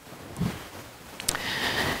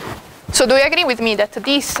 So do you agree with me that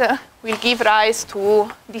this will give rise to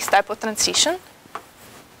this type of transition?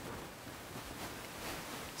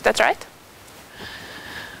 Is that right?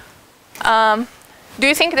 Do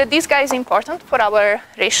you think that this guy is important for our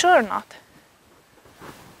ratio or not?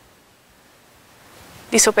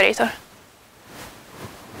 This operator?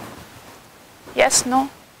 Yes, no?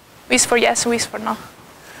 W is for yes, W is for no.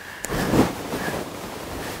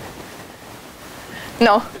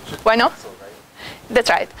 No. Why no? That's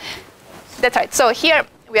right. That's right. So here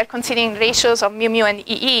we are considering ratios of mu mu and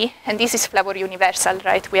EE, and this is Flavor universal,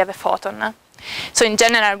 right? We have a photon. So in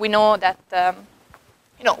general, we know that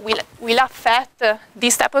we'll affect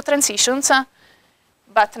these type of transitions,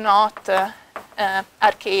 but not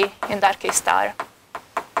RK and RK star.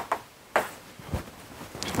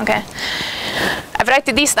 Okay. I've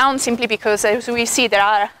written this down simply because, as we see, there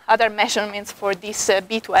are other measurements for this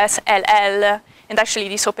B to S LL, and actually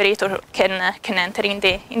this operator can enter in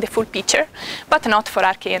the full picture, but not for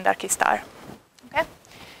RK and RK star. Okay.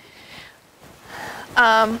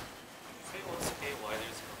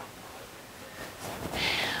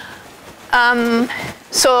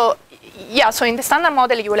 So in the standard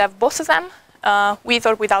model, you will have both of them, with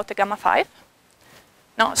or without the gamma 5.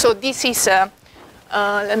 No, so this is,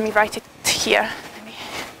 let me write it here.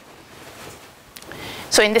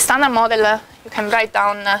 So in the standard model, you can write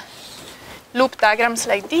down loop diagrams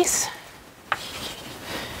like this,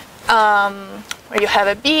 where you have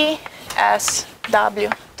a B, S, W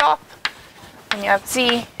top, and you have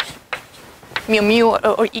Z, mu mu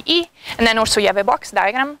or EE, and then also you have a box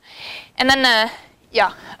diagram. And then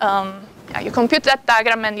yeah, you compute that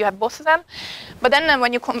diagram and you have both of them. But then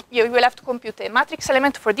when you will have to compute a matrix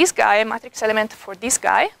element for this guy, a matrix element for this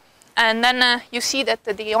guy. And then you see that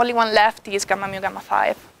the only one left is gamma mu gamma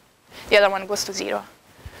 5. The other one goes to 0.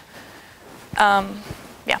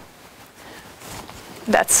 Yeah,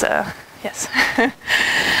 that's, yes.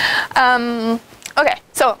 Okay,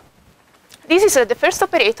 so this is the first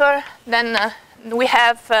operator. Then we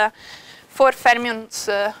have 4 fermion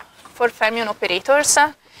operators.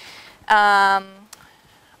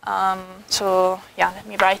 So yeah, let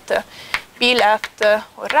me write B left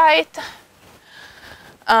or right,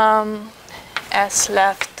 S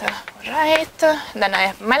left or right. Then I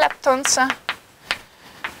have my leptons.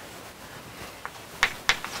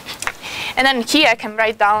 And then here I can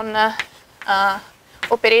write down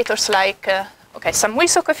operators like, okay, some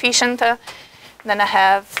Wilson coefficient. Then I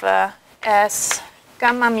have S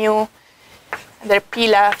gamma mu, either P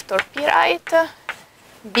left or P right,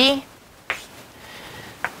 B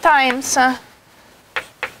times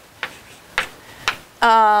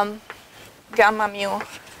gamma mu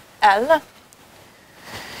L.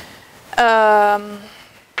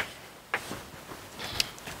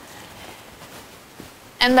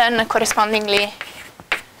 And then correspondingly,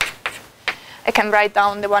 I can write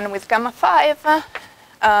down the one with gamma 5.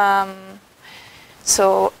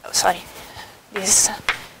 So, sorry, this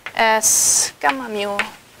S gamma mu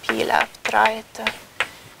P left right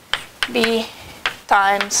B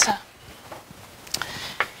times,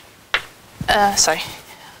 sorry,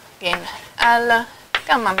 again, L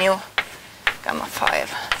gamma mu gamma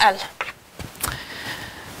 5 L.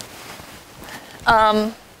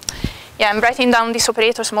 Yeah, I'm writing down these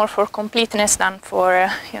operators more for completeness than for,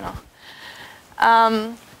 you know.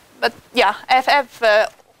 But yeah, I have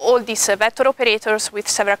all these vector operators with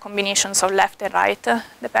several combinations of left and right,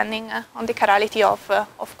 depending on the chirality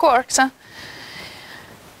of quarks.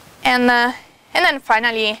 And then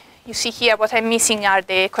finally, you see here what I'm missing are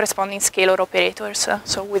the corresponding scalar operators,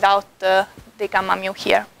 so without the gamma mu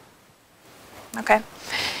here. Okay?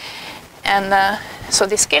 And so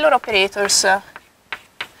the scalar operators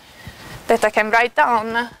that I can write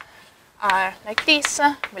down are like this.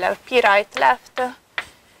 We'll have P right left,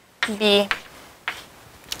 B,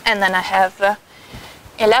 and then I have a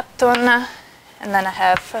lepton, and then I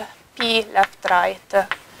have P left right,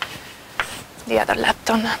 the other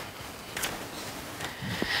lepton.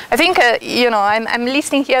 I think, you know, I'm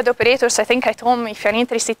listing here the operators. I think at home, if you're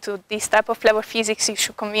interested to this type of flavor physics, you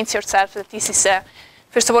should convince yourself that this is,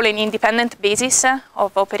 first of all, an independent basis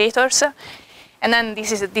of operators. And then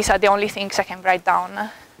these are the only things I can write down,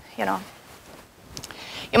 you know.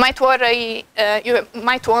 You might worry, you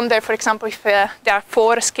might wonder, for example, if there are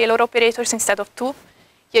 4 scalar operators instead of 2.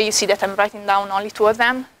 Here you see that I'm writing down only 2 of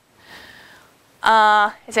them.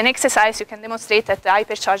 As an exercise, you can demonstrate that the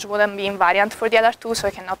hypercharge wouldn't be invariant for the other 2, so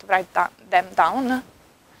I cannot write them down.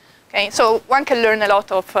 Okay, so one can learn a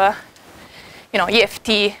lot of, you know, EFT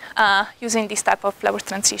using this type of flavor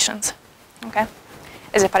transitions. Okay.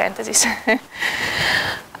 As a parenthesis.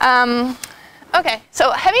 Okay,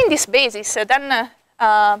 so having this basis, then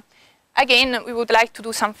again, we would like to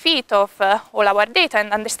do some fit of all our data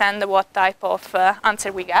and understand what type of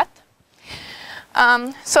answer we get.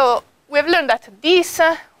 So we have learned that this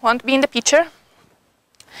won't be in the picture.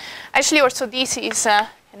 Actually, also this is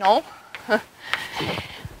no.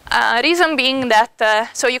 Reason being that,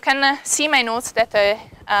 so you can see my notes that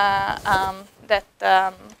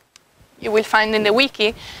you will find in the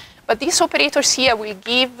wiki, but these operators here will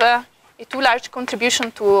give a too large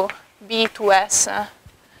contribution to B to S,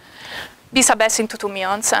 B sub S into 2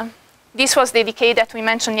 muons. This was the decay that we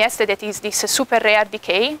mentioned yesterday, that is this super rare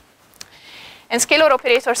decay. And scalar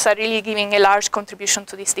operators are really giving a large contribution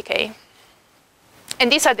to this decay.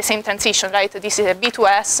 And these are the same transition, right? This is a B to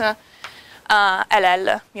S,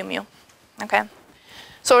 LL, mu mu, okay?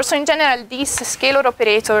 So also in general, these scalar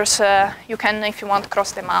operators, you can, if you want,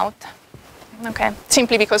 cross them out. Okay,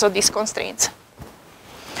 simply because of these constraints.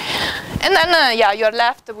 And then, yeah, you're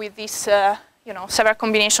left with these, you know, several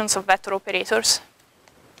combinations of vector operators.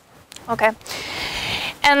 Okay,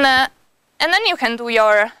 and then you can do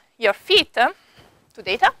your fit to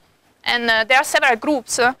data, and there are several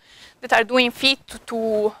groups that are doing fit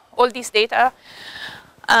to all this data.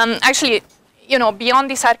 Actually, you know,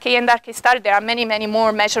 beyond this RK and RK star, there are many, many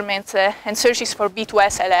more measurements and searches for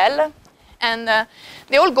B2S LL. And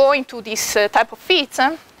they all go into this type of fits.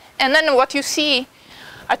 And then what you see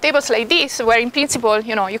are tables like this, where in principle,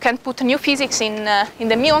 you know, you can put new physics in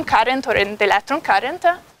the muon current or in the electron current.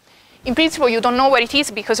 In principle, you don't know where it is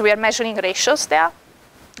because we are measuring ratios there.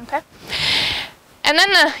 Okay. And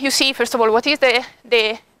then you see, first of all, what is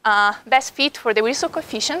the best fit for the Wilson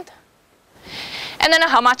coefficient, and then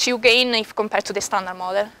how much you gain if compared to the standard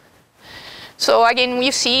model. So again,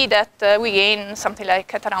 we see that we gain something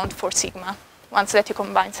like at around 4 sigma once that you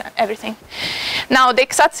combine everything. Now, the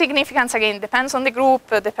exact significance, again, depends on the group,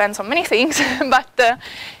 depends on many things, but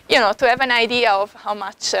you know, to have an idea of how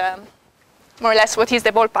much, more or less, what is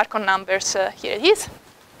the ballpark on numbers, here it is.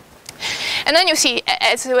 And then you see,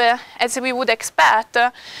 as we would expect,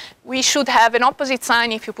 we should have an opposite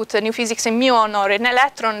sign if you put a new physics in muon or an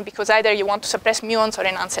electron, because either you want to suppress muons or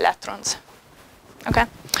enhance electrons. Okay?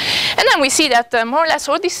 And then we see that more or less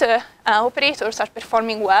all these operators are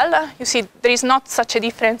performing well. You see there is not such a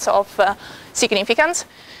difference of significance.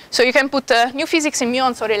 So you can put new physics in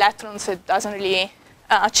muons or electrons, it doesn't really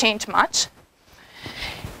change much.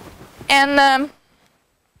 And,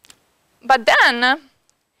 but then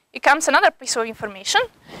it comes another piece of information.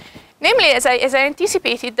 Namely, as I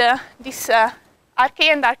anticipated, this RK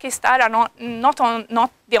and RK star are not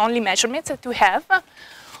the only measurements that we have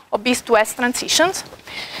of these 2S transitions.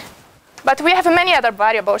 But we have many other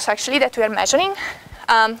variables, actually, that we are measuring.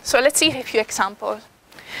 So let's see a few examples.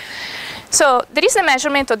 So there is a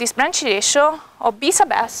measurement of this branch ratio of B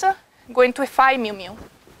sub S going to a phi mu mu.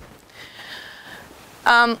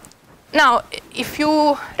 Now, if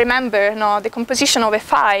you remember the composition of a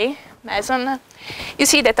phi meson, you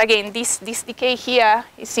see that, again, this decay here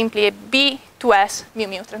is simply a B to S mu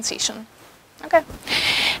mu transition. Okay?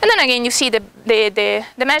 And then again, you see the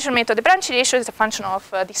measurement of the branch ratio is a function of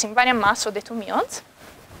this invariant mass of the two muons.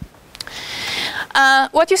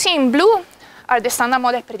 What you see in blue are the standard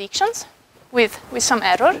model predictions with some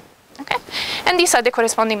error. Okay? And these are the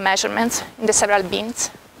corresponding measurements in the several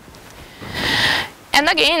bins. And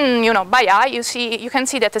again, you know, by eye, you can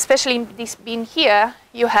see that especially in this bin here,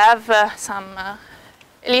 you have a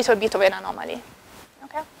little bit of an anomaly.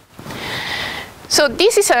 Okay? So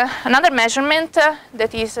this is another measurement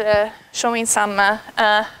that is showing some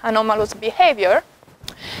anomalous behavior.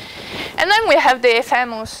 And then we have the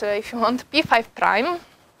famous, if you want, P5 prime.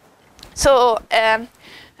 So,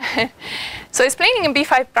 so explaining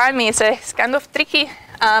P5 prime is kind of tricky,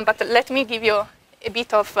 but let me give you a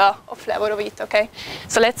bit of flavor of it, okay?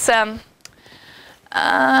 So let's, let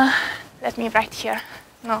me write here.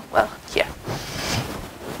 No, well, here.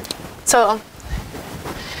 So,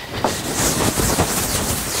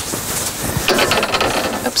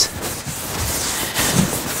 oops.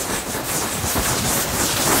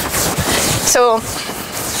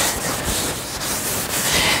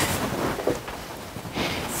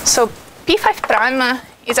 So P5 prime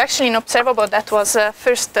is actually an observable that was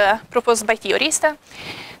first proposed by theorists. The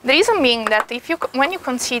reason being that when you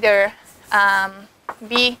consider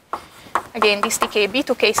B, again, this decay, B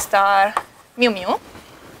to K star mu mu,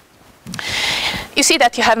 you see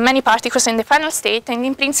that you have many particles in the final state, and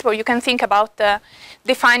in principle, you can think about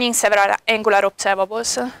defining several angular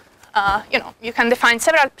observables. You know, you can define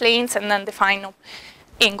several planes and then define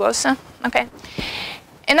angles, okay?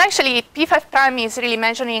 And actually, P5 prime is really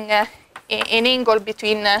measuring an angle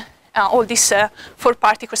between all these 4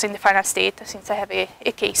 particles in the final state, since I have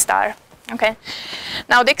a K star, okay?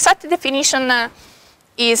 Now, the exact definition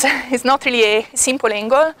is not really a simple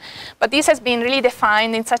angle, but this has been really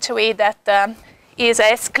defined in such a way that is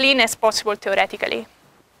as clean as possible theoretically,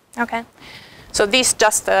 okay? So this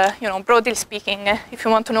just, you know, broadly speaking, if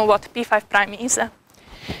you want to know what P5 prime is.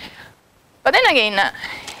 But then again,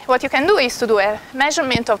 what you can do is to do a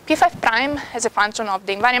measurement of P5 prime as a function of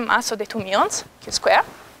the invariant mass of the two muons, Q square,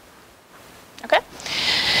 okay?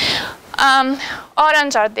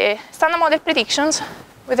 Orange are the standard model predictions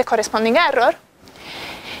with the corresponding error.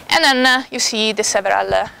 And then you see the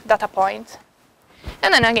several data points.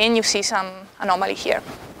 And then again, you see some anomaly here,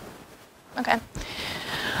 okay?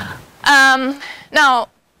 Now,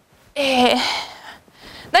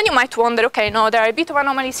 then you might wonder, okay, no, there are a bit of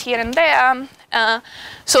anomalies here and there.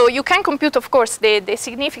 So you can compute, of course, the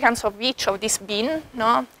significance of each of these bin,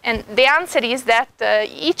 no? And the answer is that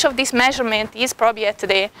each of these measurements is probably at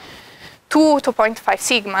the 2.5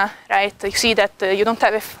 sigma, right? You see that you don't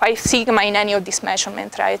have a 5 sigma in any of these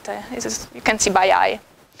measurements, right? You can see by eye.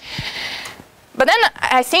 But then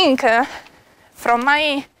I think, from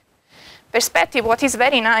my perspective, what is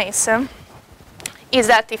very nice is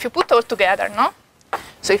that if you put all together, no?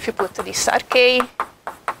 So if you put this RK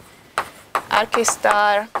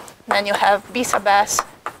star, then you have B sub S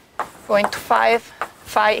going to 5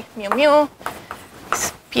 phi mu mu,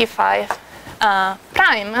 this P5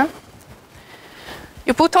 prime.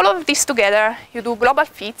 You put all of this together, you do global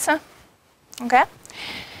fits, okay?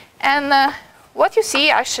 And what you see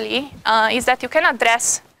actually is that you can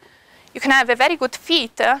have a very good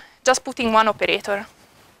fit just putting one operator,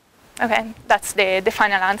 Okay, that's the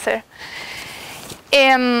final answer.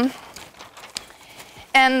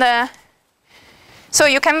 So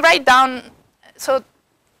you can write down, so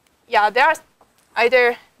yeah, there are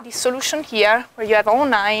either this solution here where you have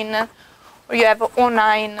O9 or you have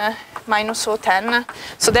O9 minus O10.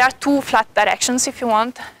 So there are two flat directions if you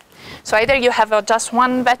want. So either you have just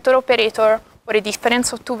one vector operator or a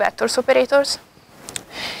difference of two vectors operators.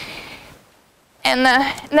 And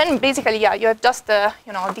then basically, yeah, you have just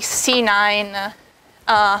you know, this C9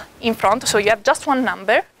 in front. So you have just one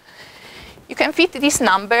number. You can fit this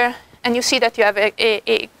number, and you see that you have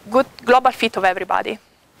a good global fit of everybody.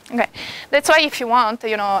 Okay, that's why if you want,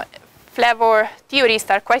 you know, flavor theorists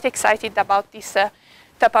are quite excited about this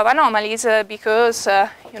type of anomalies because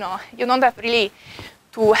you know, you don't have really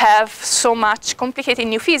to have so much complicated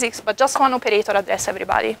new physics, but just one operator address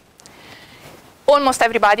everybody. Almost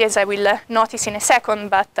everybody, as I will notice in a second,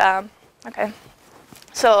 but okay.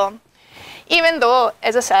 So even though,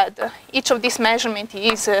 as I said, each of these measurements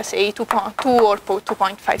is, say, 2.2 or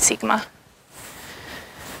 2.5 sigma.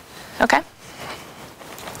 Okay?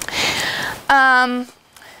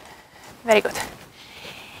 Very good.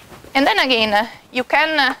 And then again, you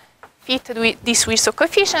can fit this Wilson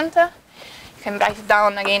coefficient. You can write it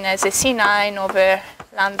down again as a C9 over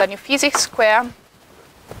lambda new physics square.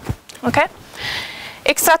 Okay?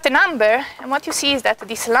 Extract a number, and what you see is that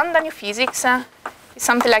this lambda new physics is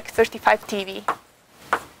something like 35 TeV.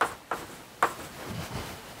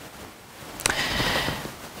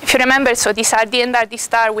 If you remember, so this RD and RD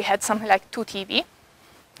star, we had something like 2 TeV.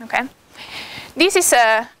 Okay? This is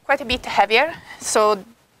quite a bit heavier, so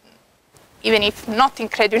even if not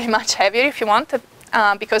incredibly much heavier if you want,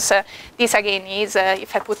 because this again is,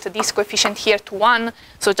 if I put this coefficient here to 1,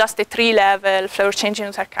 so just a 3-level flavor change in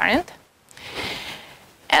user current.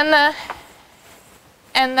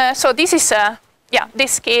 And so this is, yeah, the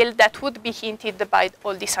scale that would be hinted by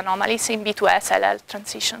all these anomalies in B2S LL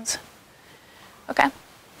transitions. Okay.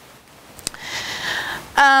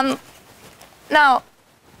 Now,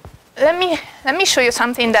 let me show you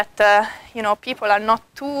something that you know, people are not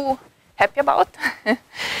too happy about,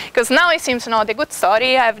 because now it seems, no, the good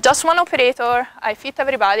story. I have just one operator. I fit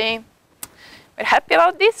everybody. We're happy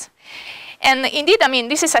about this. And indeed, I mean,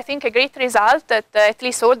 this is, I think, a great result that at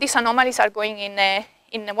least all these anomalies are going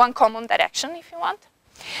in one common direction, if you want.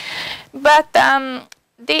 But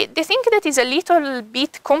the thing that is a little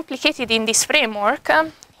bit complicated in this framework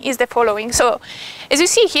is the following. So as you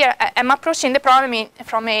see here, I'm approaching the problem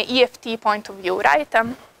from an EFT point of view, right?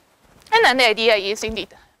 And then the idea is,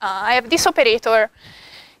 indeed, I have this operator.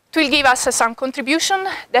 It will give us some contribution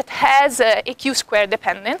that has a Q-square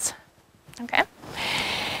dependence. Okay.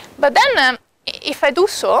 But then, if I do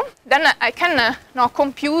so, then I can now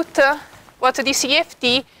compute what this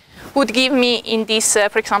EFT would give me in this,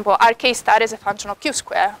 for example, RK star as a function of Q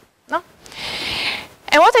square. No?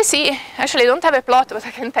 And what I see, actually I don't have a plot, but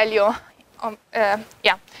I can tell you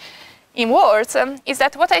yeah, in words, is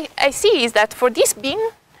that what I see is that for this bin,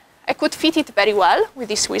 I could fit it very well with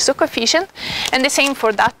this Wilson coefficient, and the same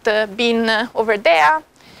for that bin over there,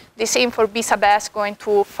 the same for B sub s going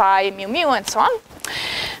to phi mu mu and so on.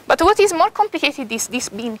 But what is more complicated is this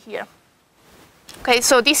bin here. Okay,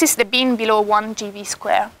 so this is the bin below 1 GV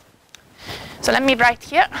square. So let me write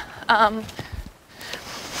here.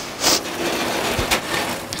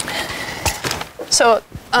 So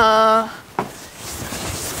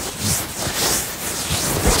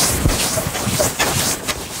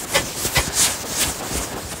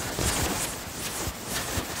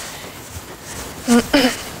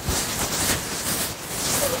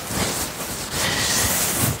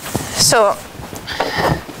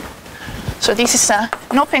so this is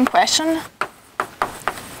an open question.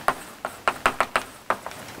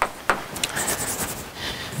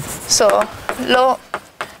 So low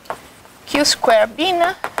Q square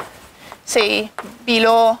bin, say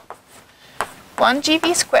below 1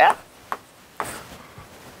 GV square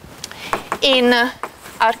in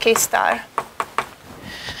RK star.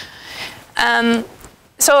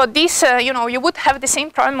 So this, you know, you would have the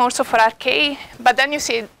same problem also for RK, but then you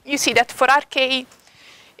see that for RK,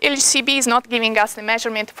 LGCB is not giving us the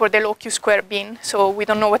measurement for the low Q square bin, so we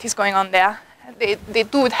don't know what is going on there. They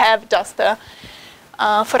do have just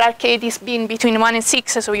for RK this bin between 1 and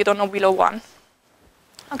 6, so you don't know below 1.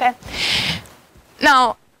 Okay.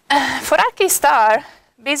 Now, for RK star,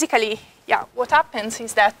 basically, yeah, what happens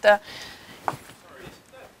is that. Sorry, is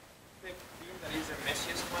that the bin that is the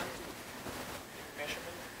messiest one to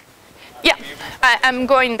measurement? Yeah, I'm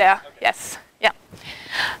going there. Okay. Yes. Yeah.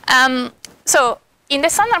 So in the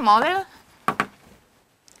standard model,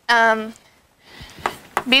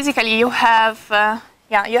 basically you have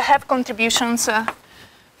yeah, you have contributions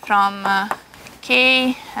from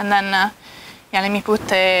K, and then, yeah, let me put,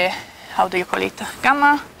 how do you call it,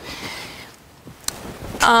 gamma.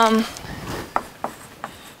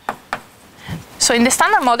 So in the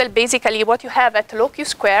standard model, basically what you have at low Q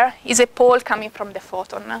square is a pole coming from the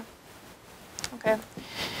photon. Okay.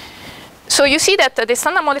 So you see that the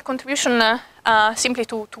standard model contribution simply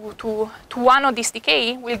to one of this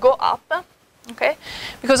decay will go up, okay,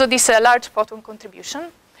 because of this large photon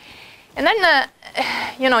contribution. And then,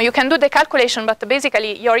 you know, you can do the calculation, but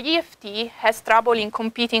basically your EFT has trouble in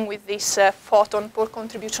competing with this photon pole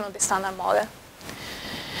contribution of the standard model.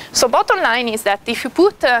 So bottom line is that if you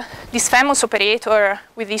put this famous operator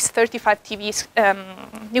with this 35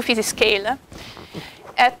 TeV new physics scale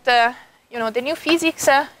at you know, the new physics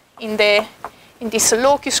in this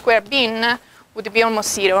low Q square bin would be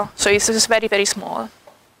almost 0. So it's just very, very small.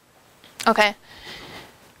 Okay.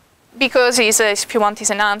 Because it's, if you want,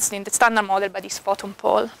 is enhanced in the standard model by this photon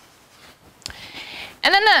pole.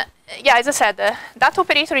 And then, yeah, as I said, that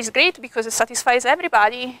operator is great because it satisfies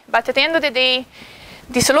everybody, but at the end of the day,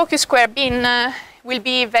 this low Q square bin will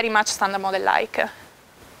be very much standard model-like,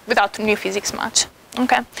 without new physics much.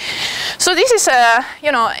 Okay, so this is,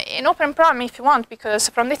 you know, an open problem if you want, because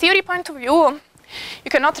from the theory point of view, you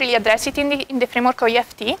cannot really address it in the framework of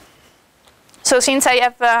EFT. So since I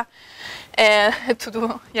have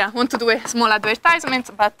want to do a small advertisement,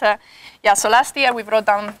 but yeah, so last year we wrote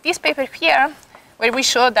down this paper here, where we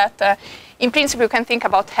showed that in principle you can think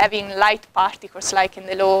about having light particles like in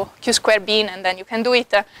the low Q square bin, and then you can do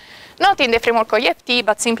it not in the framework of EFT,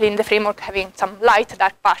 but simply in the framework having some light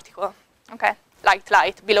dark particle, okay,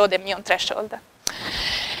 light below the muon threshold.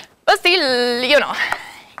 But still, you know,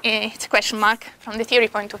 it's a question mark from the theory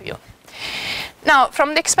point of view. Now,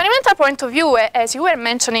 from the experimental point of view, as you were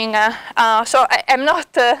mentioning, so I'm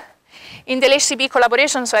not in the LHCb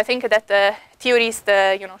collaboration, so I think that theorists,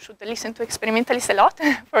 you know, should listen to experimentalists a lot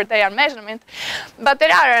for their measurement. But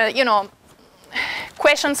there are, you know,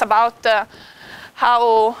 questions about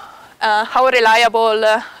how reliable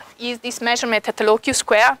is this measurement at low Q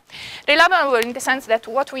square. Reliable in the sense that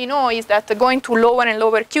what we know is that going to lower and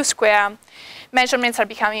lower Q square, measurements are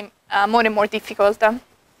becoming more and more difficult.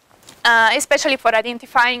 Especially for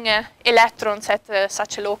identifying electrons at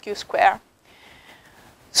such a low Q square.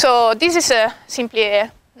 So this is simply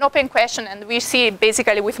an open question, and we see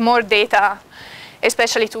basically with more data,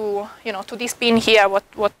 especially to, you know, to this pin here, what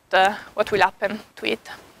will happen to it.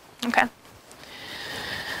 Okay.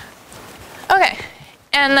 Okay,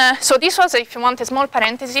 and so this was, if you want, a small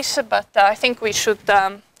parenthesis, but I think we should,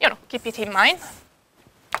 you know, keep it in mind.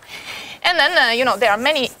 And then, you know, there are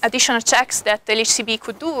many additional checks that LHCb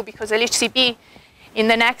could do, because LHCb in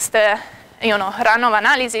the next, you know, run of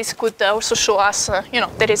analysis could also show us, you know,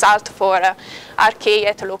 the result for RK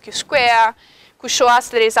at low Q square, could show us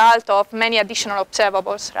the result of many additional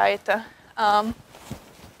observables, right?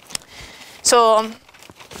 So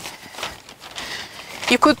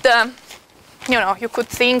you could, you know, you could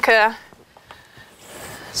think,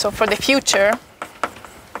 so for the future,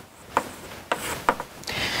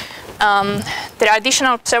 there are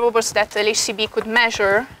additional observables that LHCb could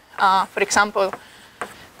measure. For example,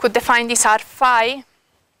 could define this R phi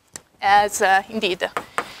as indeed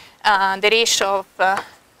the ratio of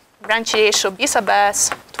branch ratio B sub s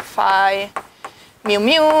to phi mu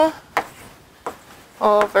mu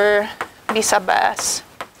over B sub s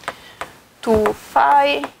to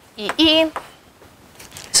phi E.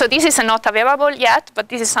 So this is not available yet, but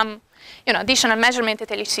this is some, you know, additional measurement that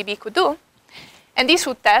LHCb could do. And this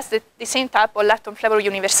would test the same type of lepton flavor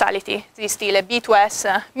universality. This is still a B to S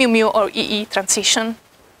mu mu or EE transition.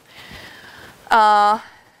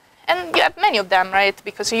 And you have many of them, right?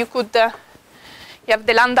 Because you could, you have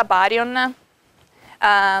the lambda baryon.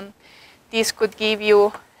 This could give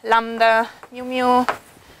you lambda mu mu,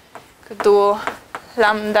 could do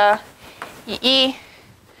lambda EE.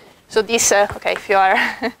 So this, okay, if you are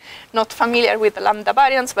not familiar with the lambda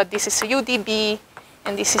baryons, but this is UDB,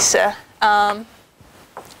 and this is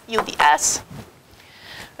UDS.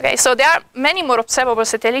 Okay, so there are many more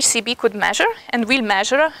observables that LHCb could measure, and will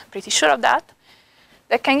measure, pretty sure of that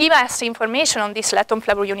can give us information on these lepton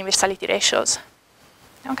flavor universality ratios.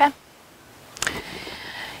 Okay.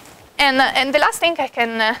 And the last thing I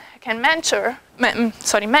can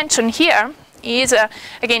mention here is,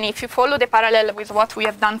 again, if you follow the parallel with what we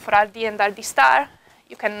have done for RD and RD star,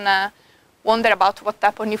 you can wonder about what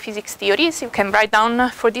type of new physics theories you can write down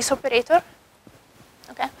for this operator.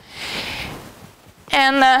 Okay.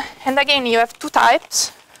 And again, you have two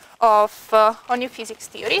types of new physics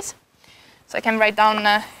theories. So I can write down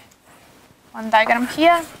one diagram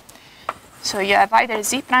here. So you have either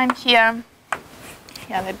Z prime here,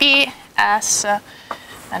 you have a B, S,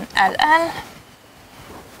 and LL.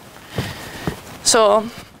 So,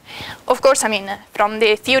 of course, I mean, from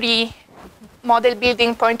the theory model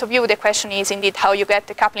building point of view, the question is indeed how you get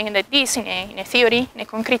the coupling like this in a theory, in a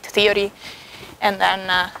concrete theory, and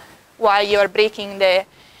then while you're breaking the,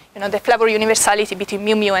 the flavor universality between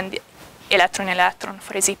mu mu and electron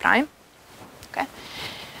for a Z prime. Okay.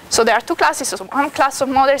 So there are two classes. So one class of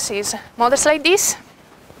models is models like this,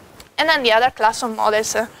 and then the other class of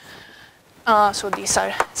models. So these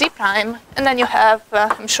are Z prime, and then you have,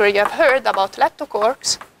 I'm sure you have heard about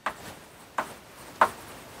leptoquarks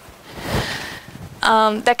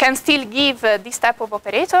that can still give this type of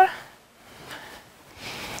operator.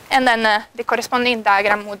 And then the corresponding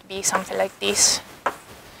diagram would be something like this.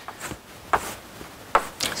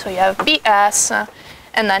 So you have BS,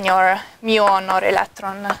 and then your muon or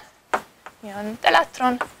electron, muon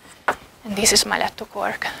electron, and this is my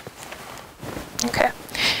leptoquark. Okay.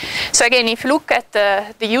 So again, if you look at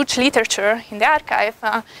the huge literature in the archive,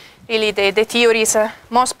 really the theories,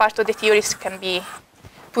 most part of the theories can be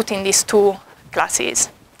put in these two classes,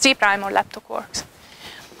 Z prime or leptoquarks.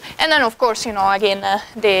 And then, of course, again,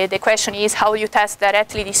 the question is how you test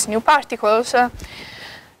directly these new particles.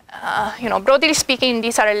 Broadly speaking,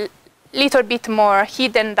 these are a little bit more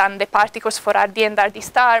hidden than the particles for RD and RD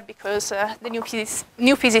star because the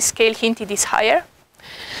new physics scale hinted is higher.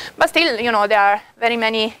 But still, there are very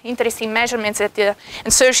many interesting measurements and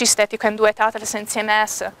searches that you can do at Atlas and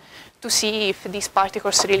CMS to see if these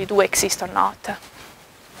particles really do exist or not.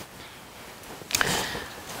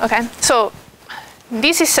 Okay, so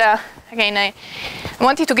this is, again, I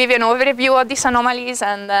wanted to give you an overview of these anomalies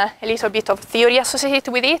and a little bit of theory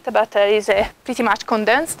associated with it, but it is pretty much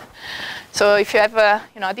condensed. So if you have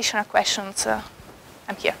additional questions,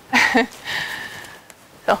 I'm here.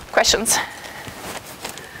 So, questions?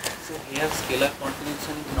 So here scalar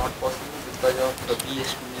contribution is not possible because of the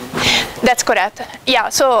BH2. That's correct. Yeah,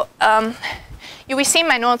 so you will see in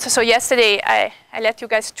my notes, so yesterday I let you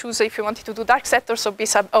guys choose if you wanted to do dark sectors or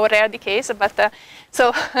B-sub or rare decays, but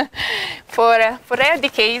so for rare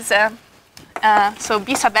decays, so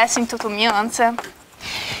B sub S into 2 muons,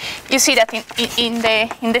 you see that in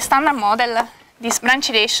the standard model, this branch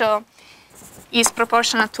ratio is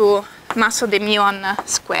proportional to mass of the muon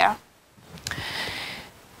square.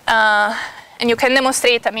 And you can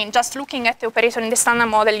demonstrate, just looking at the operator in the standard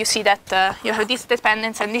model, you see that you have this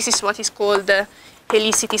dependence, and this is what is called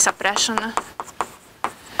helicity suppression.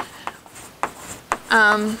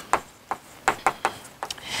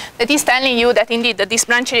 That is telling you that indeed this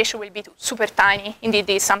branch ratio will be super tiny. Indeed,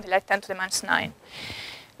 it is something like 10 to the minus 9.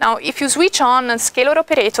 Now, if you switch on scalar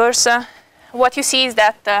operators, what you see is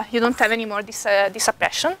that you don't have any more this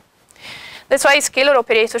suppression. That's why scalar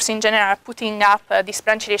operators in general are putting up this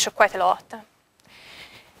branch ratio quite a lot.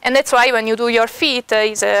 And that's why when you do your fit,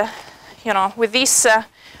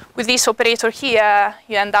 with this operator here,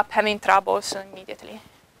 you end up having troubles immediately.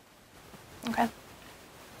 Okay.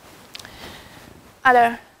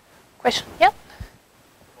 Other question? Yeah.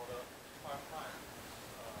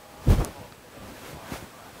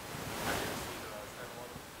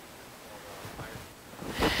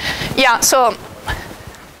 Yeah. So.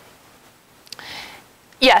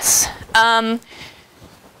 Yes.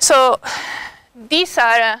 So these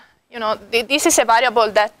are, this is a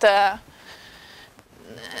variable that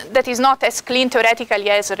is not as clean theoretically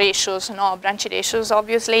as ratios, branch ratios,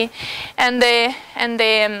 obviously. And the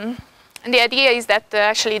idea is that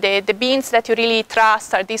actually the beans that you really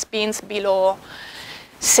trust are these beans below,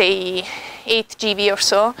 say, 8 GeV or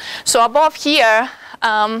so. So above here,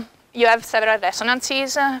 you have several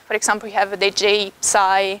resonances. For example, you have the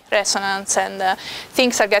J-psi resonance, and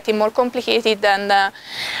things are getting more complicated. And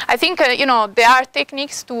I think, there are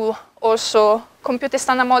techniques to also compute a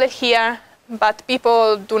standard model here, but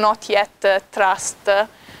people do not yet trust the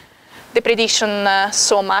prediction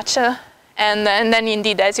so much. And then,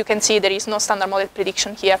 indeed, as you can see, there is no standard model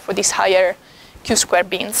prediction here for these higher Q-square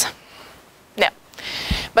beans. Yeah.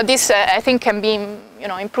 But this, I think, can be,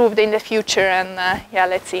 improved in the future, and yeah,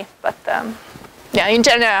 let's see. But yeah, in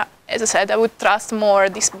general, as I said, I would trust more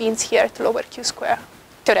these beans here to lower Q-square,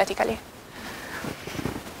 theoretically.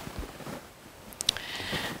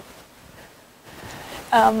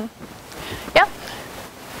 Yeah.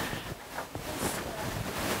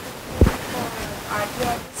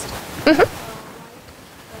 Mm-hmm.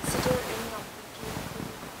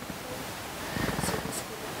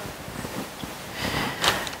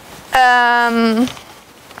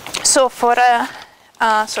 So for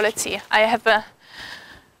so let's see. I have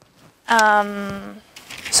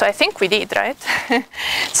so I think we did, right?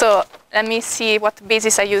 So let me see what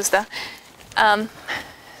basis I used.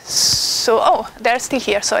 Oh, they're still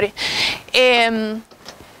here, sorry.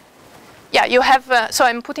 Yeah, you have, so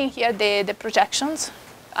I'm putting here the projections,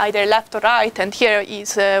 either left or right, and here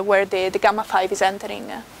is where the gamma 5 is entering,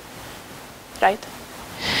 right?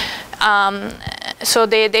 So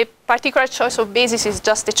the particular choice of basis is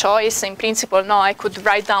just a choice. In principle, no, I could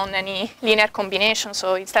write down any linear combination.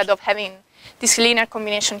 So instead of having this linear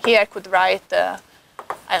combination here, I could write, I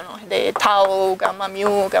don't know, the tau, gamma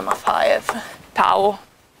mu, gamma 5, tau.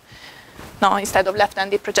 No, instead of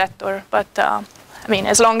left-handed projector. But I mean,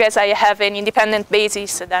 as long as I have an independent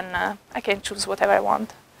basis, then I can choose whatever I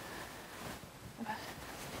want. Okay.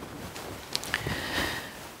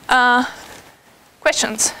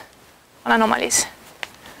 Questions on anomalies?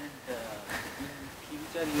 And in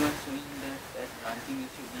future, you are showing that branching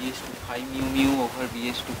issue Bs to phi mu mu over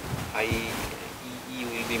Bs to phi E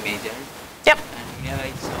will be measured. Yep. And here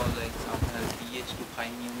I saw like somewhere Bh to phi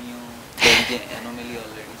mu mu, there is an anomaly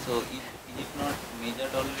already. So is it not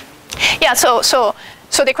measured already? Yeah. So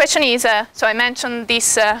the question is, so I mentioned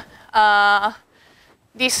this.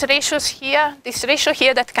 These ratios here, this ratio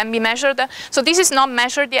here that can be measured. So this is not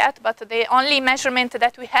measured yet, but the only measurement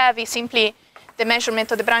that we have is simply the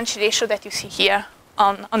measurement of the branch ratio that you see here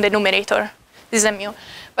on the numerator. This is mu.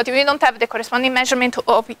 But we don't have the corresponding measurement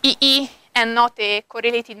of EE and not a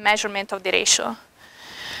correlated measurement of the ratio.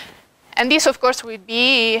 And this, of course, would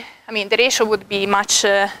be, I mean, the ratio would be much,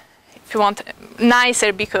 if you want,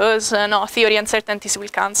 nicer because no, theory uncertainties will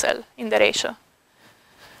cancel in the ratio.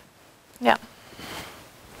 Yeah.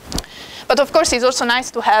 But of course, it's also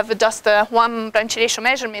nice to have just one branch ratio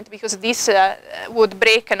measurement because this would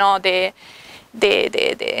break, you know, the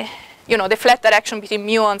flat direction between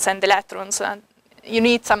muons and electrons. You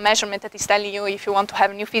need some measurement that is telling you if you want to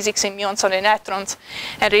have new physics in muons or electrons,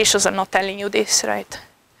 and ratios are not telling you this, right?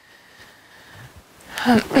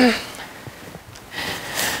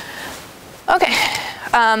 Okay.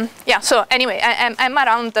 Yeah. So anyway, I'm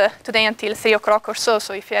around today until 3 o'clock or so.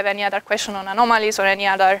 So if you have any other question on anomalies or any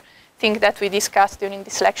other thing that we discussed during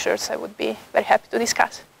these lectures, I would be very happy to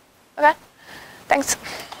discuss. Okay? Thanks.